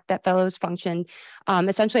the fact that fellows functioned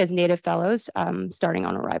essentially as native fellows starting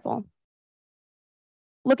on arrival.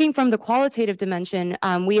 Looking from the qualitative dimension,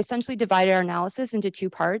 we essentially divided our analysis into 2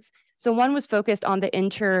 parts. So one was focused on the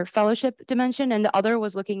inter-fellowship dimension, and the other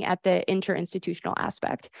was looking at the inter-institutional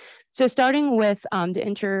aspect. So starting with the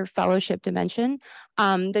inter-fellowship dimension,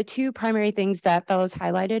 the 2 primary things that fellows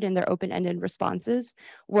highlighted in their open-ended responses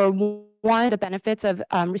were, one, the benefits of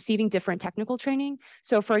receiving different technical training.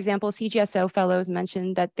 So for example, CGSO fellows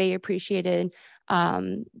mentioned that they appreciated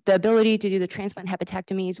the ability to do the transplant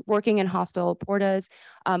hepatectomies, working in hospital portas,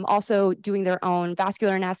 also doing their own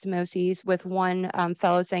vascular anastomoses, with one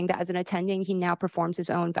fellow saying that as an attending, he now performs his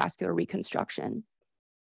own vascular reconstruction.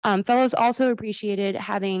 Fellows also appreciated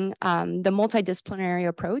having the multidisciplinary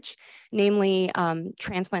approach, namely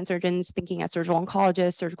transplant surgeons thinking as surgical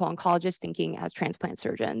oncologists thinking as transplant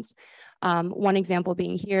surgeons. One example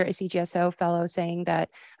being here, a CGSO fellow saying that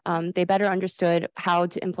they better understood how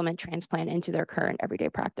to implement transplant into their current everyday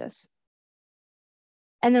practice.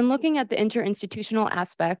 And then looking at the interinstitutional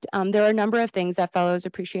aspect, there are a number of things that fellows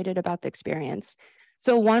appreciated about the experience.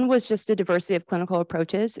 So one was just the diversity of clinical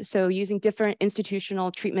approaches, so using different institutional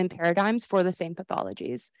treatment paradigms for the same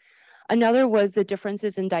pathologies. Another was the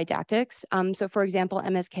differences in didactics. So for example,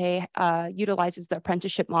 MSK utilizes the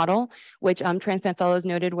apprenticeship model, which transplant fellows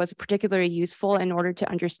noted was particularly useful in order to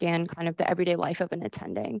understand kind of the everyday life of an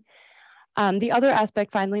attending. The other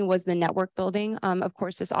aspect finally was the network building. Of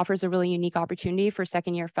course, this offers a really unique opportunity for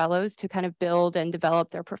second year fellows to kind of build and develop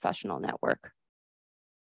their professional network.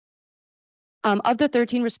 Of the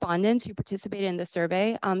 13 respondents who participated in the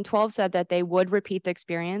survey, 12 said that they would repeat the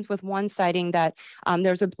experience, with one citing that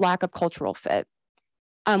there's a lack of cultural fit.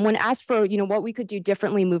 When asked for what we could do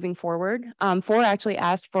differently moving forward, 4 actually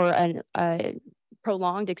asked for a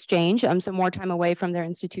prolonged exchange, so more time away from their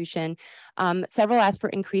institution. Several asked for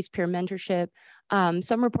increased peer mentorship.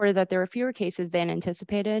 Some reported that there were fewer cases than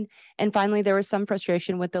anticipated. And finally, there was some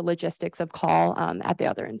frustration with the logistics of call at the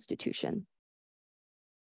other institution.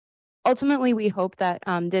 Ultimately, we hope that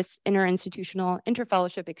this interinstitutional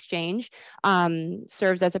interfellowship exchange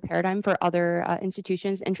serves as a paradigm for other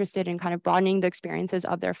institutions interested in kind of broadening the experiences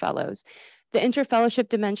of their fellows. The interfellowship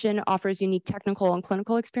dimension offers unique technical and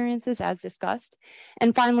clinical experiences as discussed.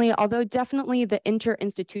 And finally, although definitely the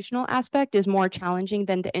inter-institutional aspect is more challenging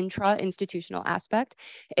than the intra-institutional aspect,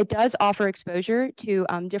 it does offer exposure to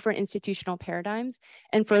different institutional paradigms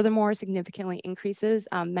and furthermore significantly increases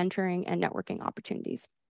mentoring and networking opportunities.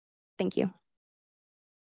 Thank you.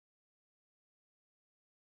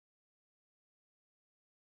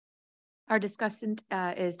 Our discussant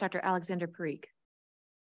is Dr. Alexander Parikh.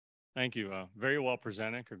 Thank you. Very well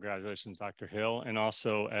presented. Congratulations, Dr. Hill. And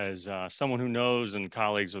also as someone who knows and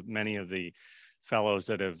colleagues with many of the fellows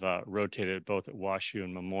that have rotated both at WashU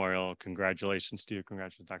and Memorial, congratulations to you.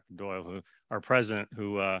 Congratulations, Dr. Doyle, who our president,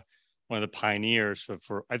 who one of the pioneers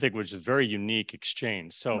for I think, which is a very unique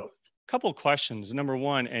exchange. So a couple of questions. Number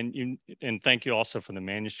one, and thank you also for the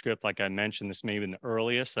manuscript. Like I mentioned, this may have been the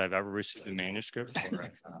earliest I've ever received a manuscript for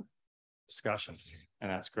discussion, and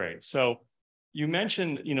that's great. So you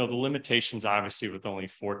mentioned, the limitations obviously with only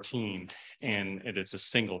 14 and it's a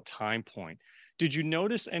single time point. Did you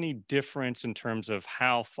notice any difference in terms of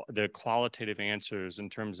how the qualitative answers in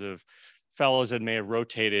terms of fellows that may have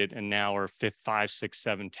rotated and now are 5, 6,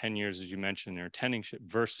 7, 10 years, as you mentioned, in their attendingship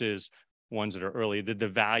versus ones that are early? Did the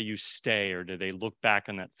value stay or did they look back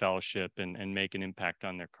on that fellowship and make an impact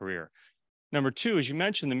on their career? Number two, as you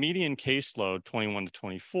mentioned, the median caseload, 21 to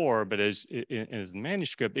 24, but as the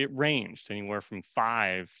manuscript, it ranged anywhere from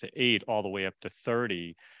 5 to 8 all the way up to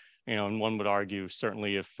 30. And one would argue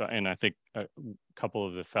certainly if, and I think a couple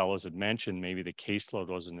of the fellows had mentioned, maybe the caseload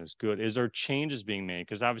wasn't as good. Is there changes being made?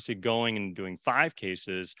 Because obviously going and doing 5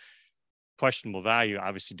 cases, questionable value,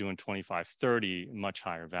 obviously doing 25, 30, much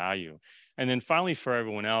higher value. And then finally, for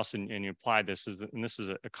everyone else, and you applied this, and this is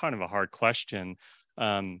a kind of a hard question,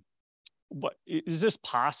 what is this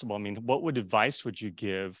possible? I mean, what advice would you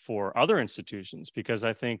give for other institutions? Because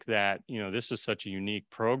I think that, this is such a unique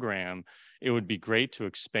program. It would be great to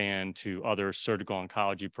expand to other surgical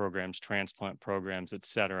oncology programs, transplant programs, et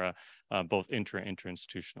cetera, both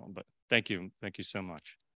inter-institutional. But thank you so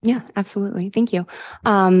much. Yeah, absolutely. Thank you.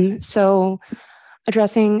 So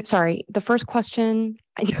addressing, sorry, the first question,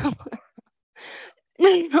 I should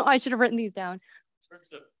have written these down. In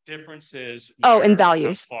terms of differences. In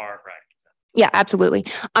values. Far, right. Yeah, absolutely.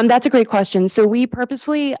 That's a great question. So we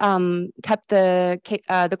purposely kept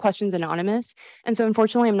the questions anonymous. And so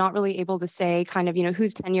unfortunately, I'm not really able to say kind of,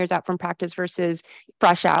 who's 10 years out from practice versus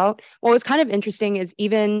fresh out. What was kind of interesting is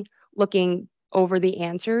even looking over the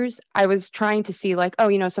answers, I was trying to see like,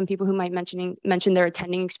 some people who might mention their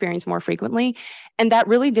attending experience more frequently. And that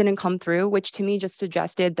really didn't come through, which to me just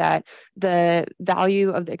suggested that the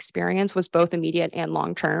value of the experience was both immediate and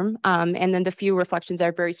long-term. And then the few reflections that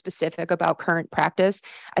are very specific about current practice,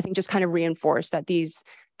 I think just kind of reinforced that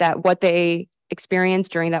what they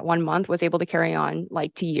experienced during that 1 month was able to carry on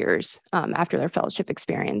like to years after their fellowship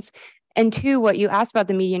experience. And two, what you asked about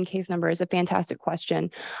the median case number is a fantastic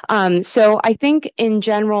question. So I think in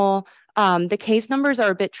general, the case numbers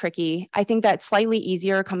are a bit tricky. I think that's slightly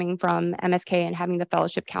easier coming from MSK and having the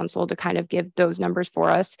fellowship council to kind of give those numbers for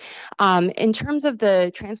us. In terms of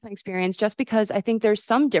the transplant experience, just because I think there's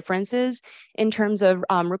some differences in terms of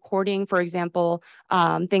recording, for example,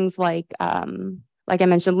 things like I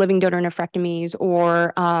mentioned, living donor nephrectomies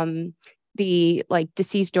or the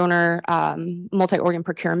deceased donor multi-organ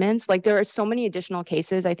procurements. There are so many additional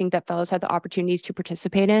cases I think that fellows had the opportunities to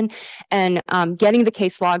participate in, and getting the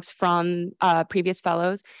case logs from previous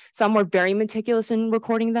fellows. Some were very meticulous in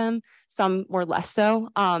recording them, some were less so.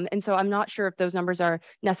 And so I'm not sure if those numbers are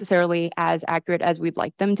necessarily as accurate as we'd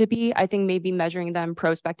like them to be. I think maybe measuring them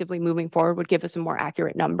prospectively moving forward would give us a more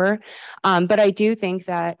accurate number. But I do think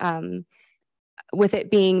that with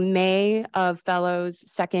it being May of fellows'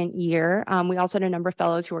 second year, we also had a number of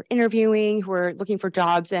fellows who were interviewing, who were looking for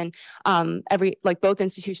jobs, and both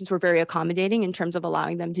institutions were very accommodating in terms of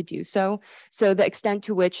allowing them to do so. So the extent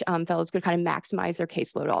to which fellows could kind of maximize their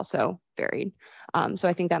caseload also varied. So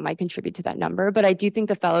I think that might contribute to that number. But I do think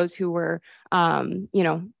the fellows who were,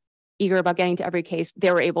 eager about getting to every case, they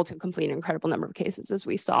were able to complete an incredible number of cases, as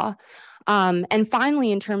we saw. And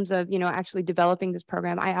finally, in terms of, actually developing this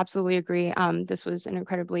program, I absolutely agree. This was an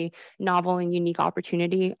incredibly novel and unique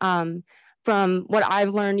opportunity. From what I've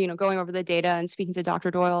learned, going over the data and speaking to Dr.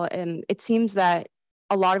 Doyle, it seems that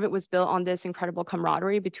a lot of it was built on this incredible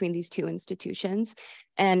camaraderie between these two institutions,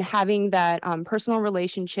 and having that personal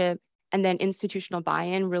relationship and then institutional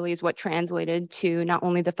buy-in really is what translated to not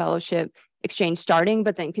only the fellowship exchange starting,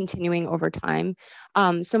 but then continuing over time.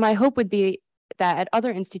 So my hope would be that at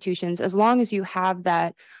other institutions, as long as you have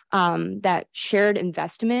that, that shared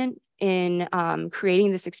investment in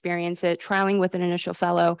creating this experience, trialing with an initial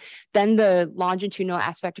fellow, then the longitudinal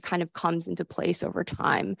aspect kind of comes into place over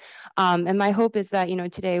time. And my hope is that,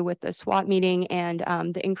 today with the SWOT meeting and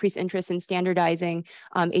the increased interest in standardizing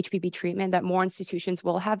HPB treatment, that more institutions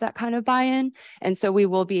will have that kind of buy-in. And so we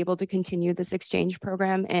will be able to continue this exchange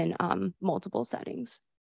program in multiple settings.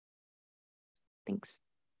 Thanks.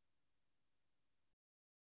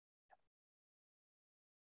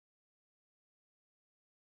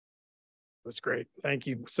 That's great. Thank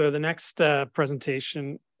you. So the next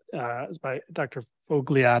presentation is by Dr.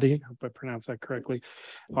 Fogliati, I hope I pronounced that correctly,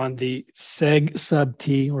 on the SEG sub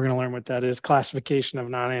T. We're going to learn what that is, classification of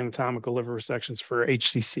non-anatomical liver resections for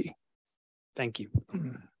HCC. Thank you.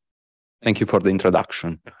 Thank you for the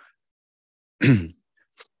introduction.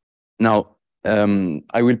 Now,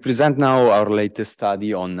 I will present now our latest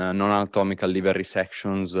study on non-anatomical liver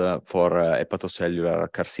resections for hepatocellular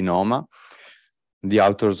carcinoma. The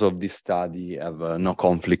authors of this study have no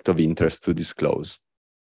conflict of interest to disclose.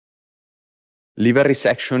 Liver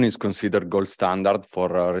resection is considered gold standard for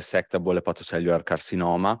resectable hepatocellular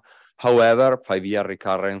carcinoma. However, 5-year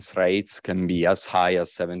recurrence rates can be as high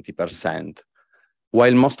as 70%.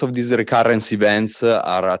 While most of these recurrence events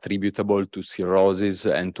are attributable to cirrhosis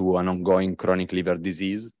and to an ongoing chronic liver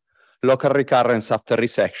disease, local recurrence after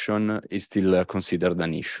resection is still considered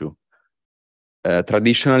an issue.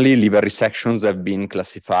 Traditionally, liver resections have been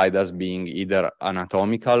classified as being either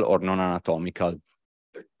anatomical or non-anatomical.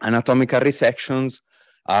 Anatomical resections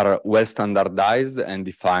are well standardized and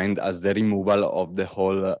defined as the removal of the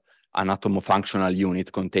whole anatomofunctional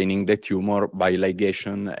unit containing the tumor by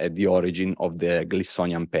ligation at the origin of the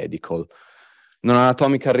Glissonian pedicle.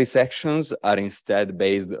 Non-anatomical resections are instead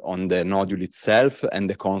based on the nodule itself and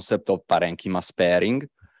the concept of parenchyma sparing.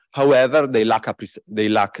 However, they lack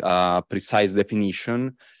a precise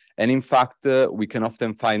definition. And in fact, we can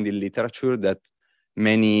often find in literature that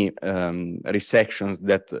many resections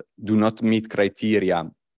that do not meet criteria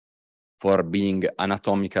for being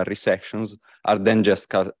anatomical resections are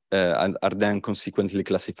then consequently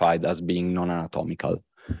classified as being non-anatomical.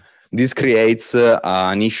 This creates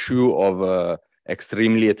an issue of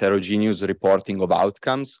extremely heterogeneous reporting of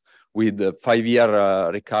outcomes, with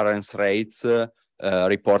 5-year recurrence rates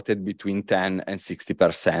reported between 10 and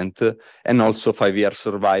 60%, and also 5-year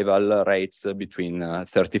survival rates between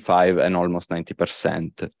 35 and almost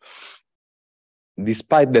 90%.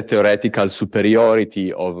 Despite the theoretical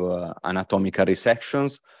superiority of anatomical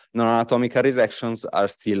resections, non-anatomical resections are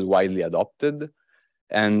still widely adopted,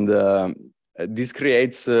 and this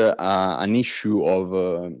creates an issue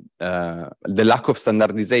of the lack of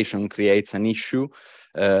standardization creates an issue,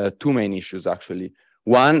 two main issues actually.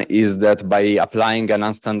 One is that by applying an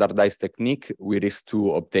unstandardized technique, we risk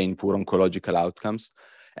to obtain poor oncological outcomes.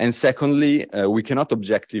 And secondly, we cannot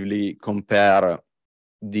objectively compare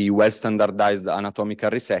the well-standardized anatomical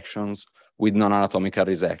resections with non-anatomical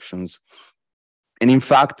resections. And in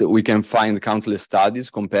fact, we can find countless studies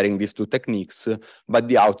comparing these two techniques, but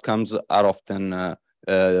the outcomes are often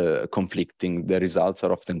conflicting. The results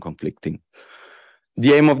are often conflicting.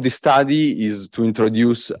 The aim of this study is to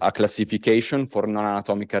introduce a classification for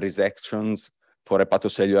non-anatomical resections for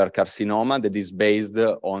hepatocellular carcinoma that is based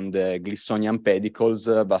on the Glissonian pedicles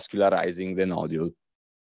vascularizing the nodule.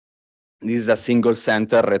 This is a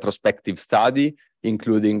single-center retrospective study,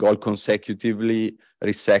 including all consecutively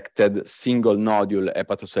resected single-nodule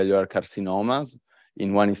hepatocellular carcinomas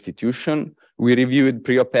in one institution. We reviewed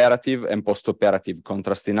preoperative and postoperative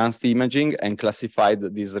contrast-enhanced imaging and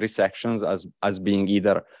classified these resections as being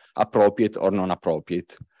either appropriate or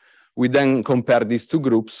non-appropriate. We then compared these two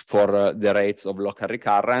groups for the rates of local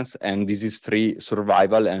recurrence and disease-free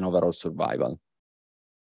survival and overall survival.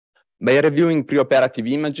 By reviewing preoperative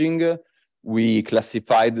imaging, we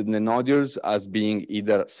classified the nodules as being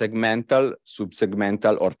either segmental,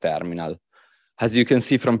 subsegmental, or terminal. As you can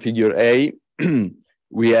see from figure A,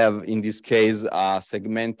 we have, in this case, a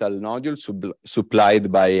segmental nodule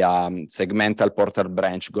supplied by a segmental portal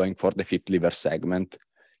branch going for the 5th liver segment.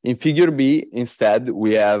 In figure B, instead,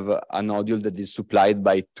 we have a nodule that is supplied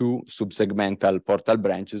by 2 subsegmental portal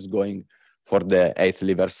branches going for the 8th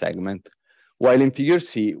liver segment. While in figure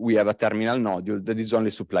C, we have a terminal nodule that is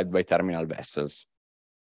only supplied by terminal vessels.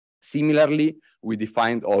 Similarly, we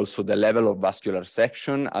defined also the level of vascular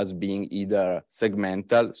section as being either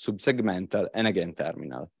segmental, subsegmental, and again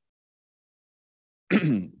terminal.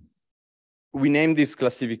 We named this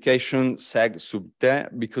classification SEG sub T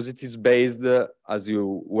because it is based, as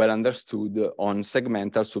you well understood, on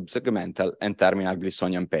segmental, subsegmental, and terminal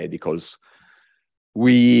Glissonian pedicles.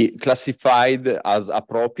 We classified as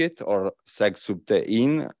appropriate, or SEG sub T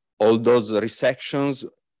in, all those resections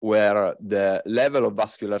where the level of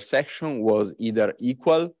vascular section was either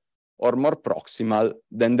equal or more proximal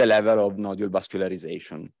than the level of nodule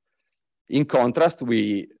vascularization. In contrast,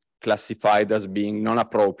 we classified as being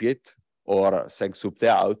non-appropriate or seg subte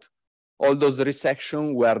out all those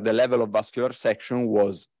resections where the level of vascular section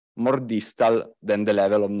was more distal than the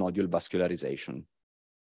level of nodule vascularization.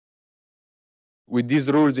 With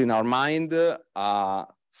these rules in our mind, a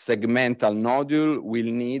segmental nodule will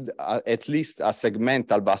need at least a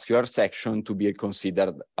segmental vascular section to be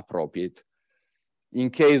considered appropriate. In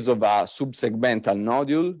case of a subsegmental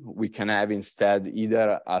nodule, we can have instead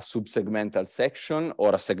either a subsegmental section or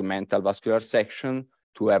a segmental vascular section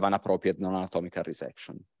to have an appropriate non-anatomical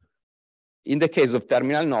resection. In the case of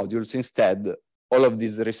terminal nodules, instead, all of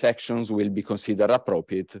these resections will be considered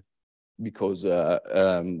appropriate because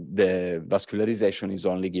the vascularization is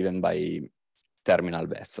only given by terminal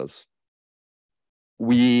vessels.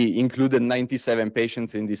 We included 97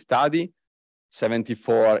 patients in this study,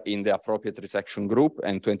 74 in the appropriate resection group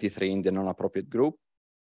and 23 in the non-appropriate group.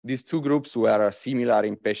 These two groups were similar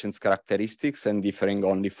in patients' characteristics and differing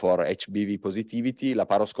only for HPB positivity,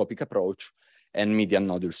 laparoscopic approach, and median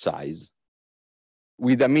nodule size.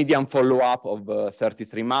 With a median follow-up of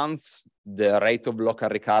 33 months, the rate of local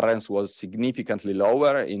recurrence was significantly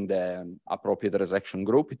lower in the appropriate resection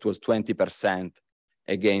group. It was 20%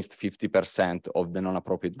 against 50% of the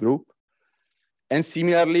non-appropriate group. And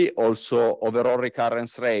similarly, also overall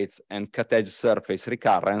recurrence rates and cut-edge surface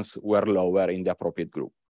recurrence were lower in the appropriate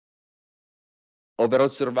group. Overall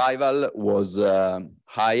survival was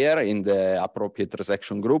higher in the appropriate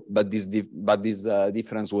resection group, but this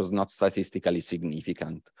difference was not statistically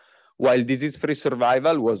significant. While disease-free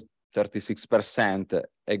survival was 36%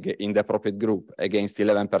 in the appropriate group against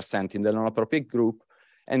 11% in the non-appropriate group,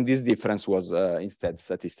 and this difference was instead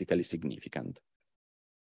statistically significant.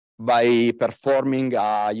 By performing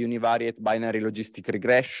a univariate binary logistic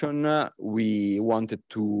regression, we wanted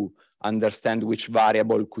to understand which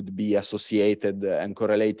variable could be associated and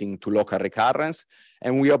correlating to local recurrence,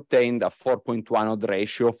 and we obtained a 4.1 odd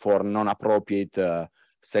ratio for non-appropriate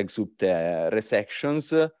seg subte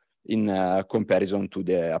resections in comparison to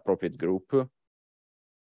the appropriate group.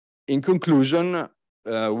 In conclusion,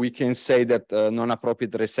 we can say that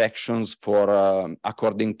non-appropriate resections for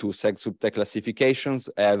according to seg subte classifications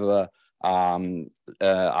have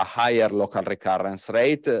a higher local recurrence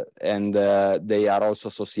rate, and they are also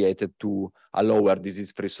associated to a lower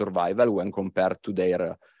disease-free survival when compared to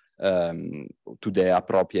their to the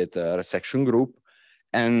appropriate resection group.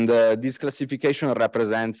 And this classification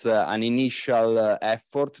represents an initial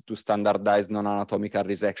effort to standardize non-anatomical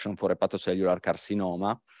resection for hepatocellular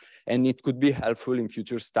carcinoma, and it could be helpful in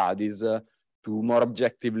future studies to more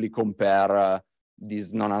objectively compare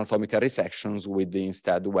these non-anatomical resections with the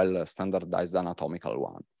instead well-standardized anatomical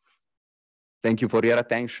one. Thank you for your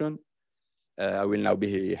attention. I will now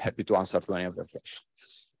be happy to answer to any of your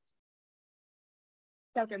questions.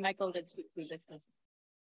 Dr. Michael, let's discuss.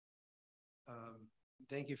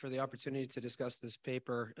 Thank you for the opportunity to discuss this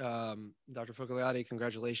paper. Dr. Fogliati,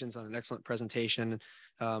 congratulations on an excellent presentation.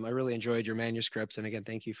 I really enjoyed your manuscript, and again,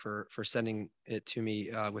 thank you for sending it to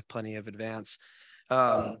me with plenty of advance.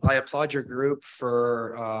 I applaud your group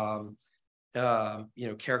for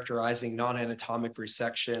characterizing non-anatomic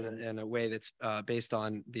resection in a way that's based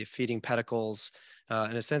on the feeding pedicles,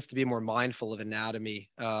 in a sense to be more mindful of anatomy,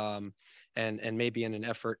 and maybe in an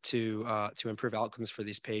effort to improve outcomes for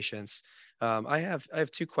these patients. I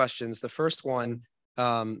have two questions. The first one,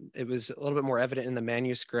 it was a little bit more evident in the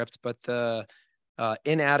manuscript, but the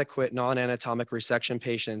inadequate non-anatomic resection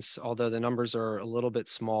patients, although the numbers are a little bit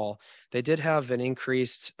small, they did have an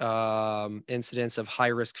increased incidence of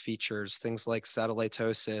high-risk features, things like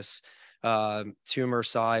satellotosis, tumor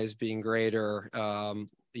size being greater,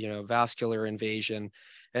 vascular invasion.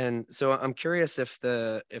 And so I'm curious if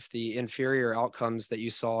the inferior outcomes that you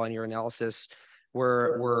saw in your analysis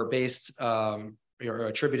were based or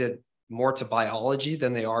attributed more to biology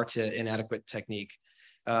than they are to inadequate technique.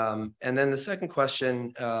 And then the second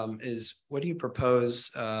question is, what do you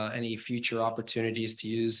propose any future opportunities to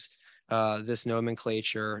use this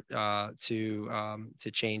nomenclature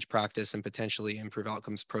to change practice and potentially improve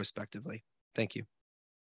outcomes prospectively? Thank you.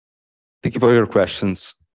 Thank you for your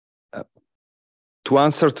questions. To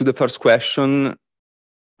answer to the first question,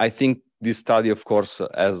 I think this study, of course,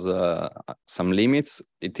 has some limits.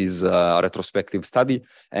 It is a retrospective study,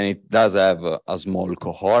 and it does have a small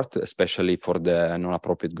cohort, especially for the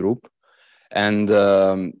non-appropriate group. And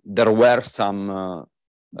there were some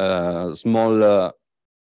small,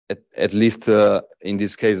 at least in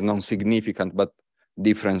this case, non-significant, but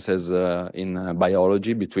differences in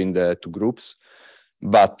biology between the two groups.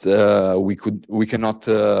 but we cannot,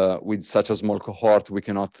 with such a small cohort, we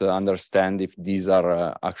cannot understand if these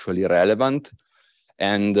are actually relevant.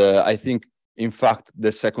 And I think, in fact,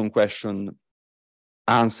 the second question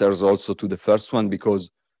answers also to the first one,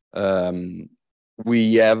 because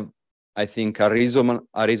we have, I think, a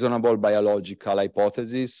reasonable biological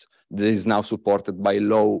hypothesis that is now supported by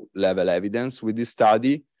low-level evidence with this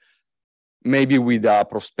study. Maybe with a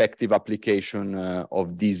prospective application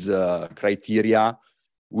of these criteria,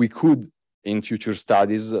 we could, in future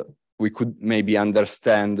studies, we could maybe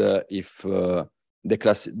understand if the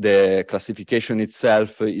classification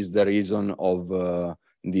itself is the reason of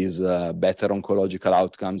these better oncological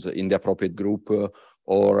outcomes in the appropriate group,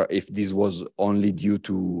 or if this was only due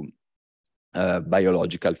to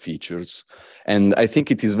biological features. And I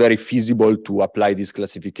think it is very feasible to apply this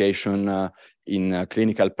classification in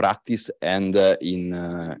clinical practice and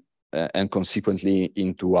and consequently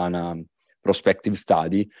into a prospective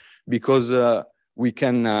study, because we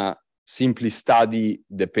can simply study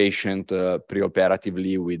the patient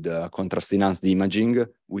preoperatively with contrast-enhanced imaging,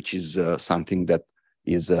 which is something that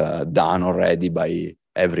is done already by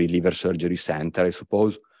every liver surgery center, I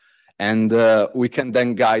suppose. And we can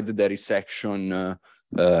then guide the resection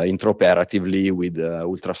intraoperatively with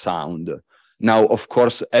ultrasound. Now, of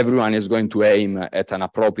course, everyone is going to aim at an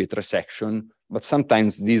appropriate resection, but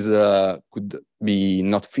sometimes this could be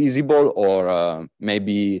not feasible, or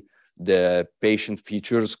maybe the patient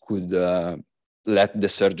features could let the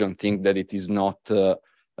surgeon think that it is not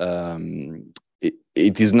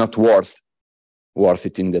it is not worth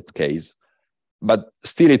it in that case. But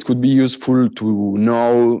still, it could be useful to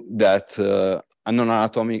know that a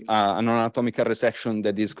non-anatomical resection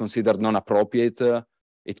that is considered non-appropriate,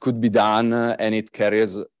 it could be done, and it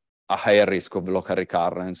carries a higher risk of local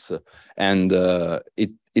recurrence. And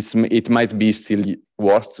it might be still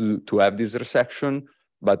worth to have this resection,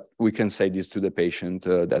 but we can say this to the patient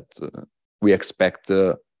that we expect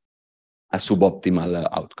a suboptimal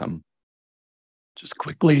outcome. Just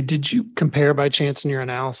quickly, did you compare by chance in your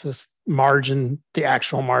analysis the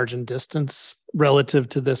actual margin distance relative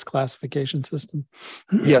to this classification system?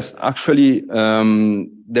 Yes, actually,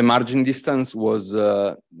 the margin distance was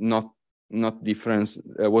not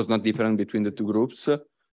different between the two groups.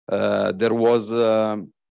 There was a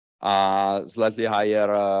slightly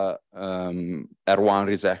higher R1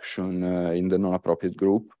 resection in the non-appropriate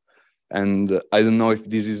group, and I don't know if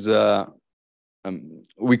this is.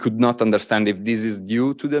 We could not understand if this is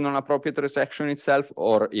due to the non-appropriate resection itself,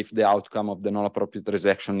 or if the outcome of the non-appropriate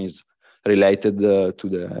resection is related to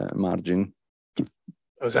the margin. That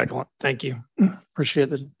was excellent. Thank you. Appreciate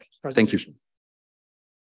the presentation. Thank you.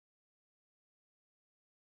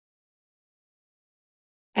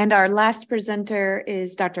 And our last presenter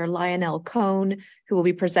is Dr. Lionel Cohn, who will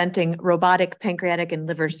be presenting robotic pancreatic and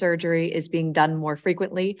liver surgery is being done more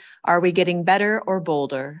frequently. Are we getting better or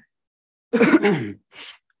bolder?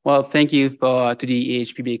 Well, thank you to the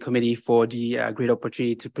HPB committee for the great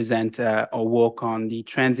opportunity to present our work on the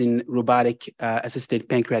trends in robotic assisted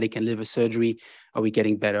pancreatic and liver surgery. Are we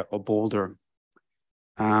getting better or bolder?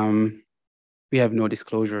 We have no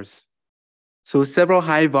disclosures. So several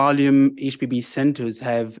high volume HPB centers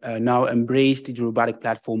have now embraced the robotic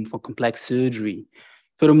platform for complex surgery.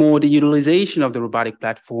 Furthermore, the utilization of the robotic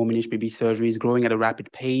platform in HPB surgery is growing at a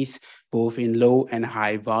rapid pace, both in low and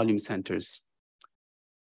high volume centers.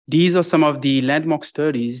 These are some of the landmark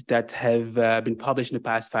studies that have been published in the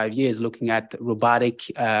past 5 years, looking at robotic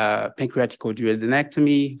pancreatic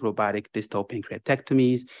duodenectomy, robotic distal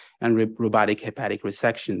pancreatectomies, and robotic hepatic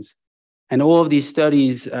resections. And all of these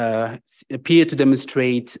studies appear to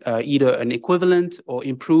demonstrate either an equivalent or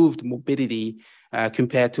improved morbidity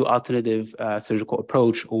compared to alternative surgical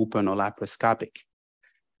approach, open or laparoscopic.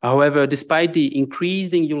 However, despite the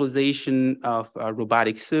increasing utilization of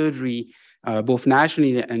robotic surgery, both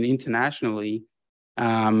nationally and internationally,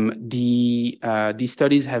 these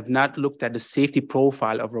studies have not looked at the safety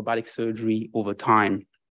profile of robotic surgery over time.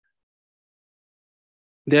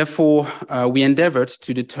 Therefore, we endeavored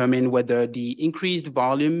to determine whether the increased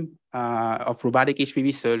volume of robotic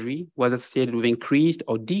HPB surgery was associated with increased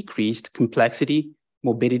or decreased complexity,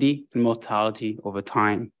 morbidity, and mortality over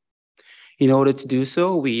time. In order to do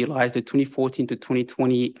so, we utilized the 2014 to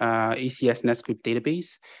 2020 ACS NetScript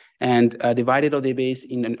database and divided our database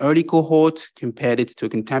in an early cohort, compared it to a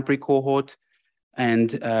contemporary cohort,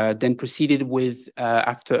 and then proceeded with,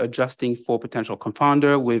 after adjusting for potential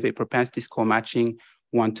confounder with a propensity score matching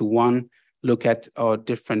 1-to-1, look at our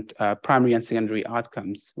different primary and secondary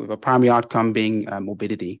outcomes, with a primary outcome being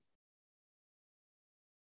morbidity.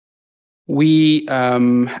 We,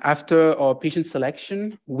 after our patient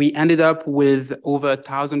selection, we ended up with over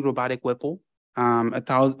 1,000 robotic Whipple,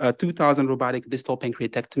 2,000 robotic distal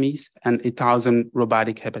pancreatectomies, and 1,000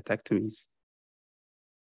 robotic hepatectomies.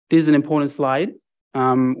 This is an important slide.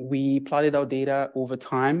 We plotted our data over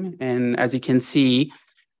time, and as you can see,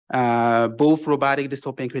 both robotic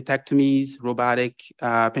distal pancreatectomies, robotic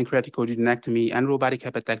pancreatic cholecystectomy, and robotic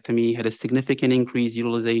hepatectomy had a significant increased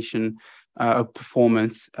utilization of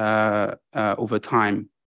performance over time.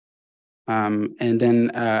 And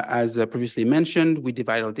then, as previously mentioned, we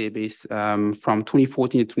divided our database from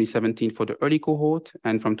 2014 to 2017 for the early cohort,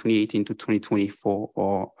 and from 2018 to 2024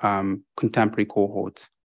 or contemporary cohorts.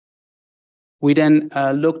 We then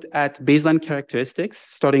looked at baseline characteristics,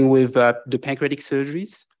 starting with the pancreatic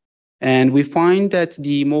surgeries. And we find that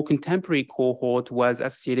the more contemporary cohort was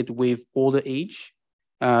associated with older age,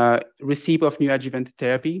 receipt of neoadjuvant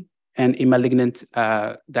therapy, and a malignant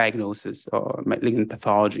diagnosis or malignant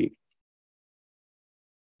pathology.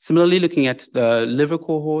 Similarly, looking at the liver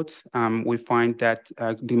cohort, we find that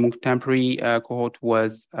the more contemporary cohort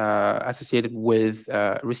was associated with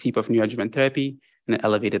receipt of neoadjuvant therapy and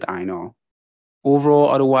elevated INR. Overall,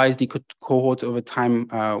 otherwise, the cohorts over time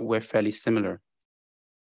were fairly similar.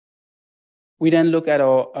 We then look at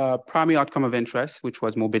our primary outcome of interest, which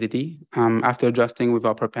was morbidity. After adjusting with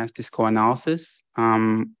our propensity score analysis,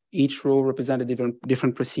 each row represented a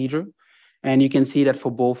different procedure. And you can see that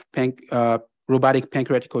for both robotic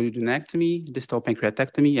pancreatic cholecystectomy, distal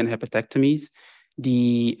pancreatectomy, and hepatectomies,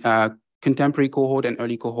 the contemporary cohort and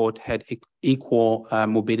early cohort had equal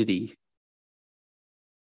morbidity.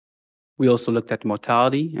 We also looked at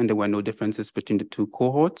mortality, and there were no differences between the two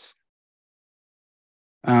cohorts.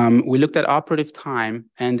 We looked at operative time,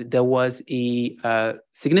 and there was a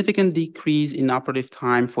significant decrease in operative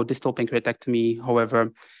time for distal pancreatectomy.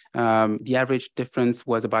 However, the average difference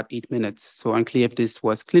was about 8 minutes. So unclear if this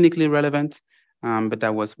was clinically relevant, but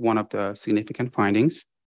that was one of the significant findings.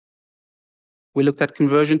 We looked at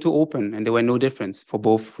conversion to open, and there were no difference for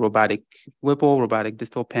both robotic Whipple, robotic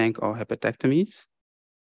distal panc, or hepatectomies.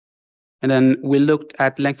 And then we looked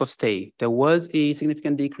at length of stay. There was a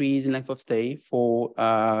significant decrease in length of stay for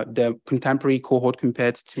the contemporary cohort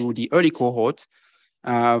compared to the early cohort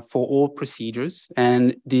for all procedures.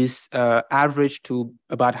 And this averaged to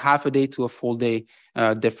about half a day to a full day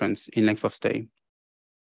difference in length of stay.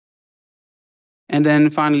 And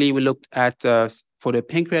then finally, we looked at, for the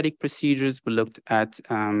pancreatic procedures, we looked at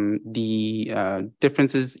the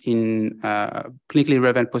differences in clinically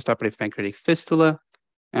relevant postoperative pancreatic fistula,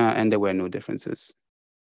 and there were no differences.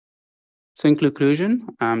 So in conclusion,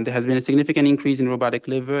 there has been a significant increase in robotic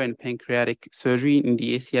liver and pancreatic surgery in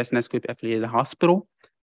the ACS NSQIP affiliated hospital.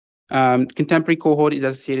 Contemporary cohort is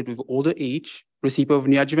associated with older age, receipt of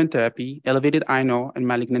neoadjuvant therapy, elevated INR, and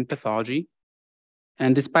malignant pathology.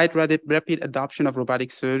 And despite rapid adoption of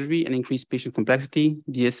robotic surgery and increased patient complexity,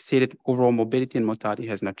 the associated overall morbidity and mortality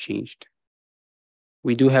has not changed.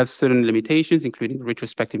 We do have certain limitations, including the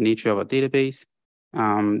retrospective nature of our database,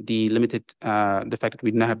 the fact that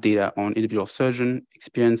we do not have data on individual surgeon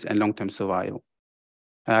experience and long-term survival.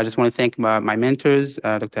 I just want to thank my mentors,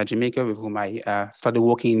 Dr. Ajimeka, with whom I started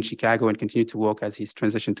working in Chicago and continue to work as he's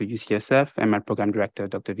transitioned to UCSF, and my program director,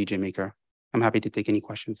 Dr. Vijay Maker. I'm happy to take any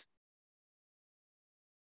questions.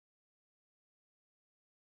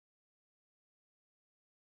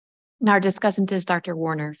 Now our discussant is Dr.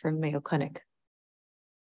 Warner from Mayo Clinic.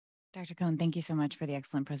 Dr. Cohn, thank you so much for the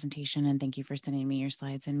excellent presentation, and thank you for sending me your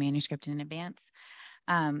slides and manuscript in advance.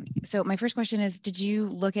 So my first question is, did you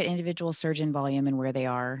look at individual surgeon volume and where they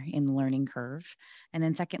are in the learning curve? And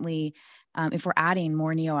then secondly, if we're adding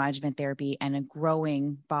more neoadjuvant therapy and a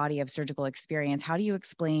growing body of surgical experience, how do you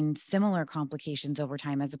explain similar complications over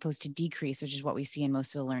time as opposed to decrease, which is what we see in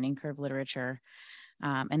most of the learning curve literature?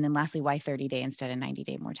 And then lastly, why 30-day instead of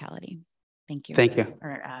 90-day mortality? Thank you. Thank you.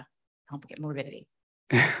 Or morbidity.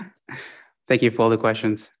 Thank you for all the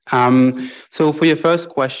questions. So for your first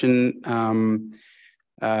question, in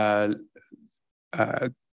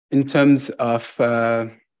terms of,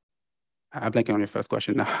 I'm blanking on your first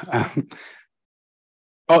question now.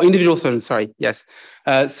 Oh, individual surgeons, sorry, yes.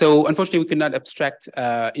 So unfortunately, we could not abstract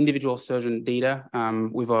individual surgeon data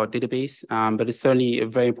with our database, but it's certainly a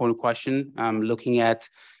very important question. Looking at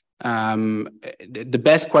the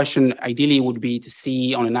best question ideally would be to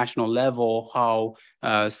see on a national level how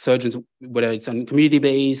surgeons, whether it's on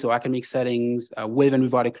community-based or academic settings, with and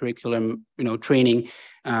without a curriculum, training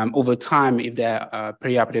over time, if their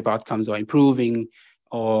perioperative outcomes are improving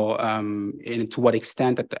or and to what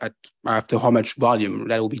extent, after how much volume?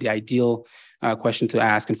 That will be the ideal question to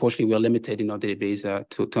ask. Unfortunately, we are limited in our database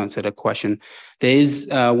to answer that question. There is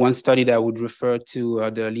one study that I would refer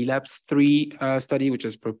to the LELAPS 3 study, which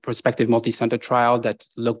is a prospective multi-center trial that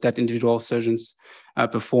looked at individual surgeons'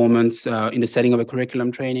 performance in the setting of a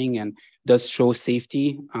curriculum training and does show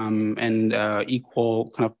safety and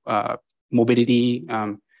equal kind of morbidity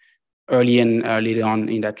early and later on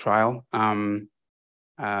in that trial.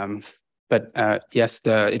 But yes,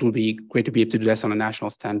 it would be great to be able to do this on a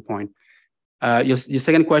national standpoint. Your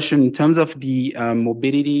second question, in terms of the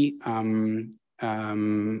morbidity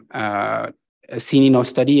seen in our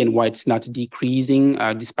study and why it's not decreasing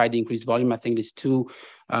despite the increased volume, I think there's two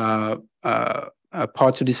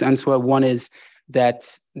parts to this answer. One is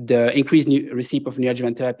that the increased receipt of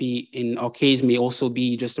neoadjuvant therapy in our case may also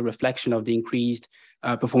be just a reflection of the increased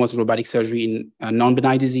performance of robotic surgery in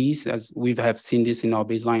non-benign disease, as we have seen this in our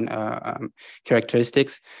baseline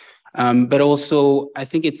characteristics. But also, I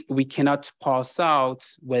think we cannot parse out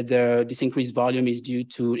whether this increased volume is due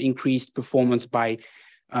to increased performance by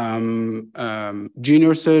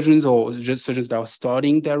junior surgeons or just surgeons that are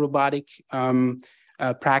starting their robotic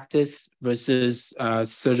practice versus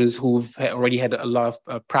surgeons who've already had a lot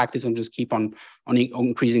of practice and just keep on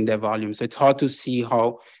increasing their volume. So it's hard to see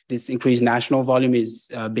how this increased national volume is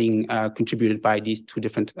being contributed by these two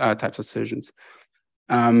different types of surgeons.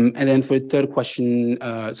 And then for the third question,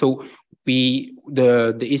 so the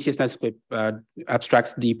ACS manuscript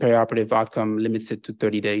abstracts the perioperative outcome, limits it to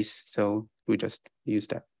 30 days. So we just use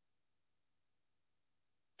that.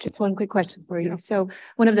 Just one quick question for you. Yeah. So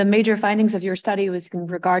one of the major findings of your study was in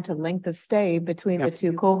regard to length of stay between the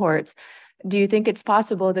two cohorts. Do you think it's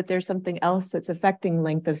possible that there's something else that's affecting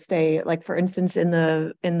length of stay? Like, for instance, in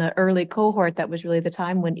the early cohort, that was really the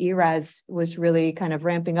time when ERAS was really kind of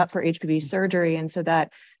ramping up for HPB surgery. And so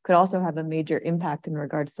that could also have a major impact in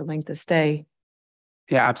regards to length of stay.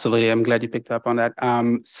 Yeah, absolutely. I'm glad you picked up on that.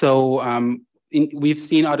 We've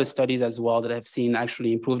seen other studies as well that have seen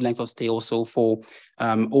actually improved length of stay also for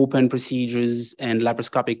open procedures and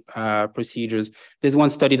laparoscopic procedures. There's one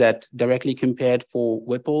study that directly compared for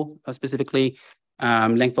Whipple specifically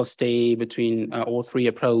length of stay between all three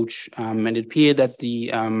approach, and it appeared that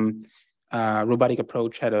the robotic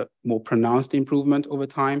approach had a more pronounced improvement over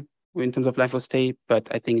time in terms of length of stay, but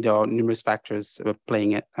I think there are numerous factors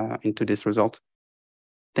playing it into this result.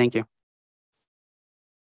 Thank you.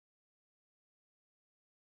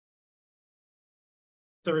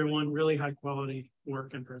 Everyone, really high quality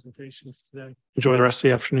work and presentations today. Enjoy the rest of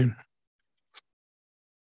the afternoon.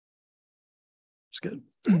 It's good.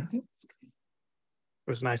 It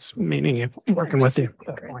was nice meeting you, working with you.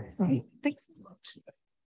 Thanks.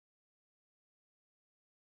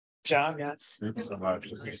 John, yes. Thanks so much.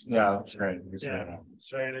 Yeah, that's great. Yeah,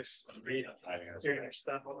 it's very nice to read your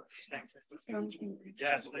stuff.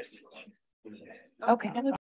 Yes, nice. Okay.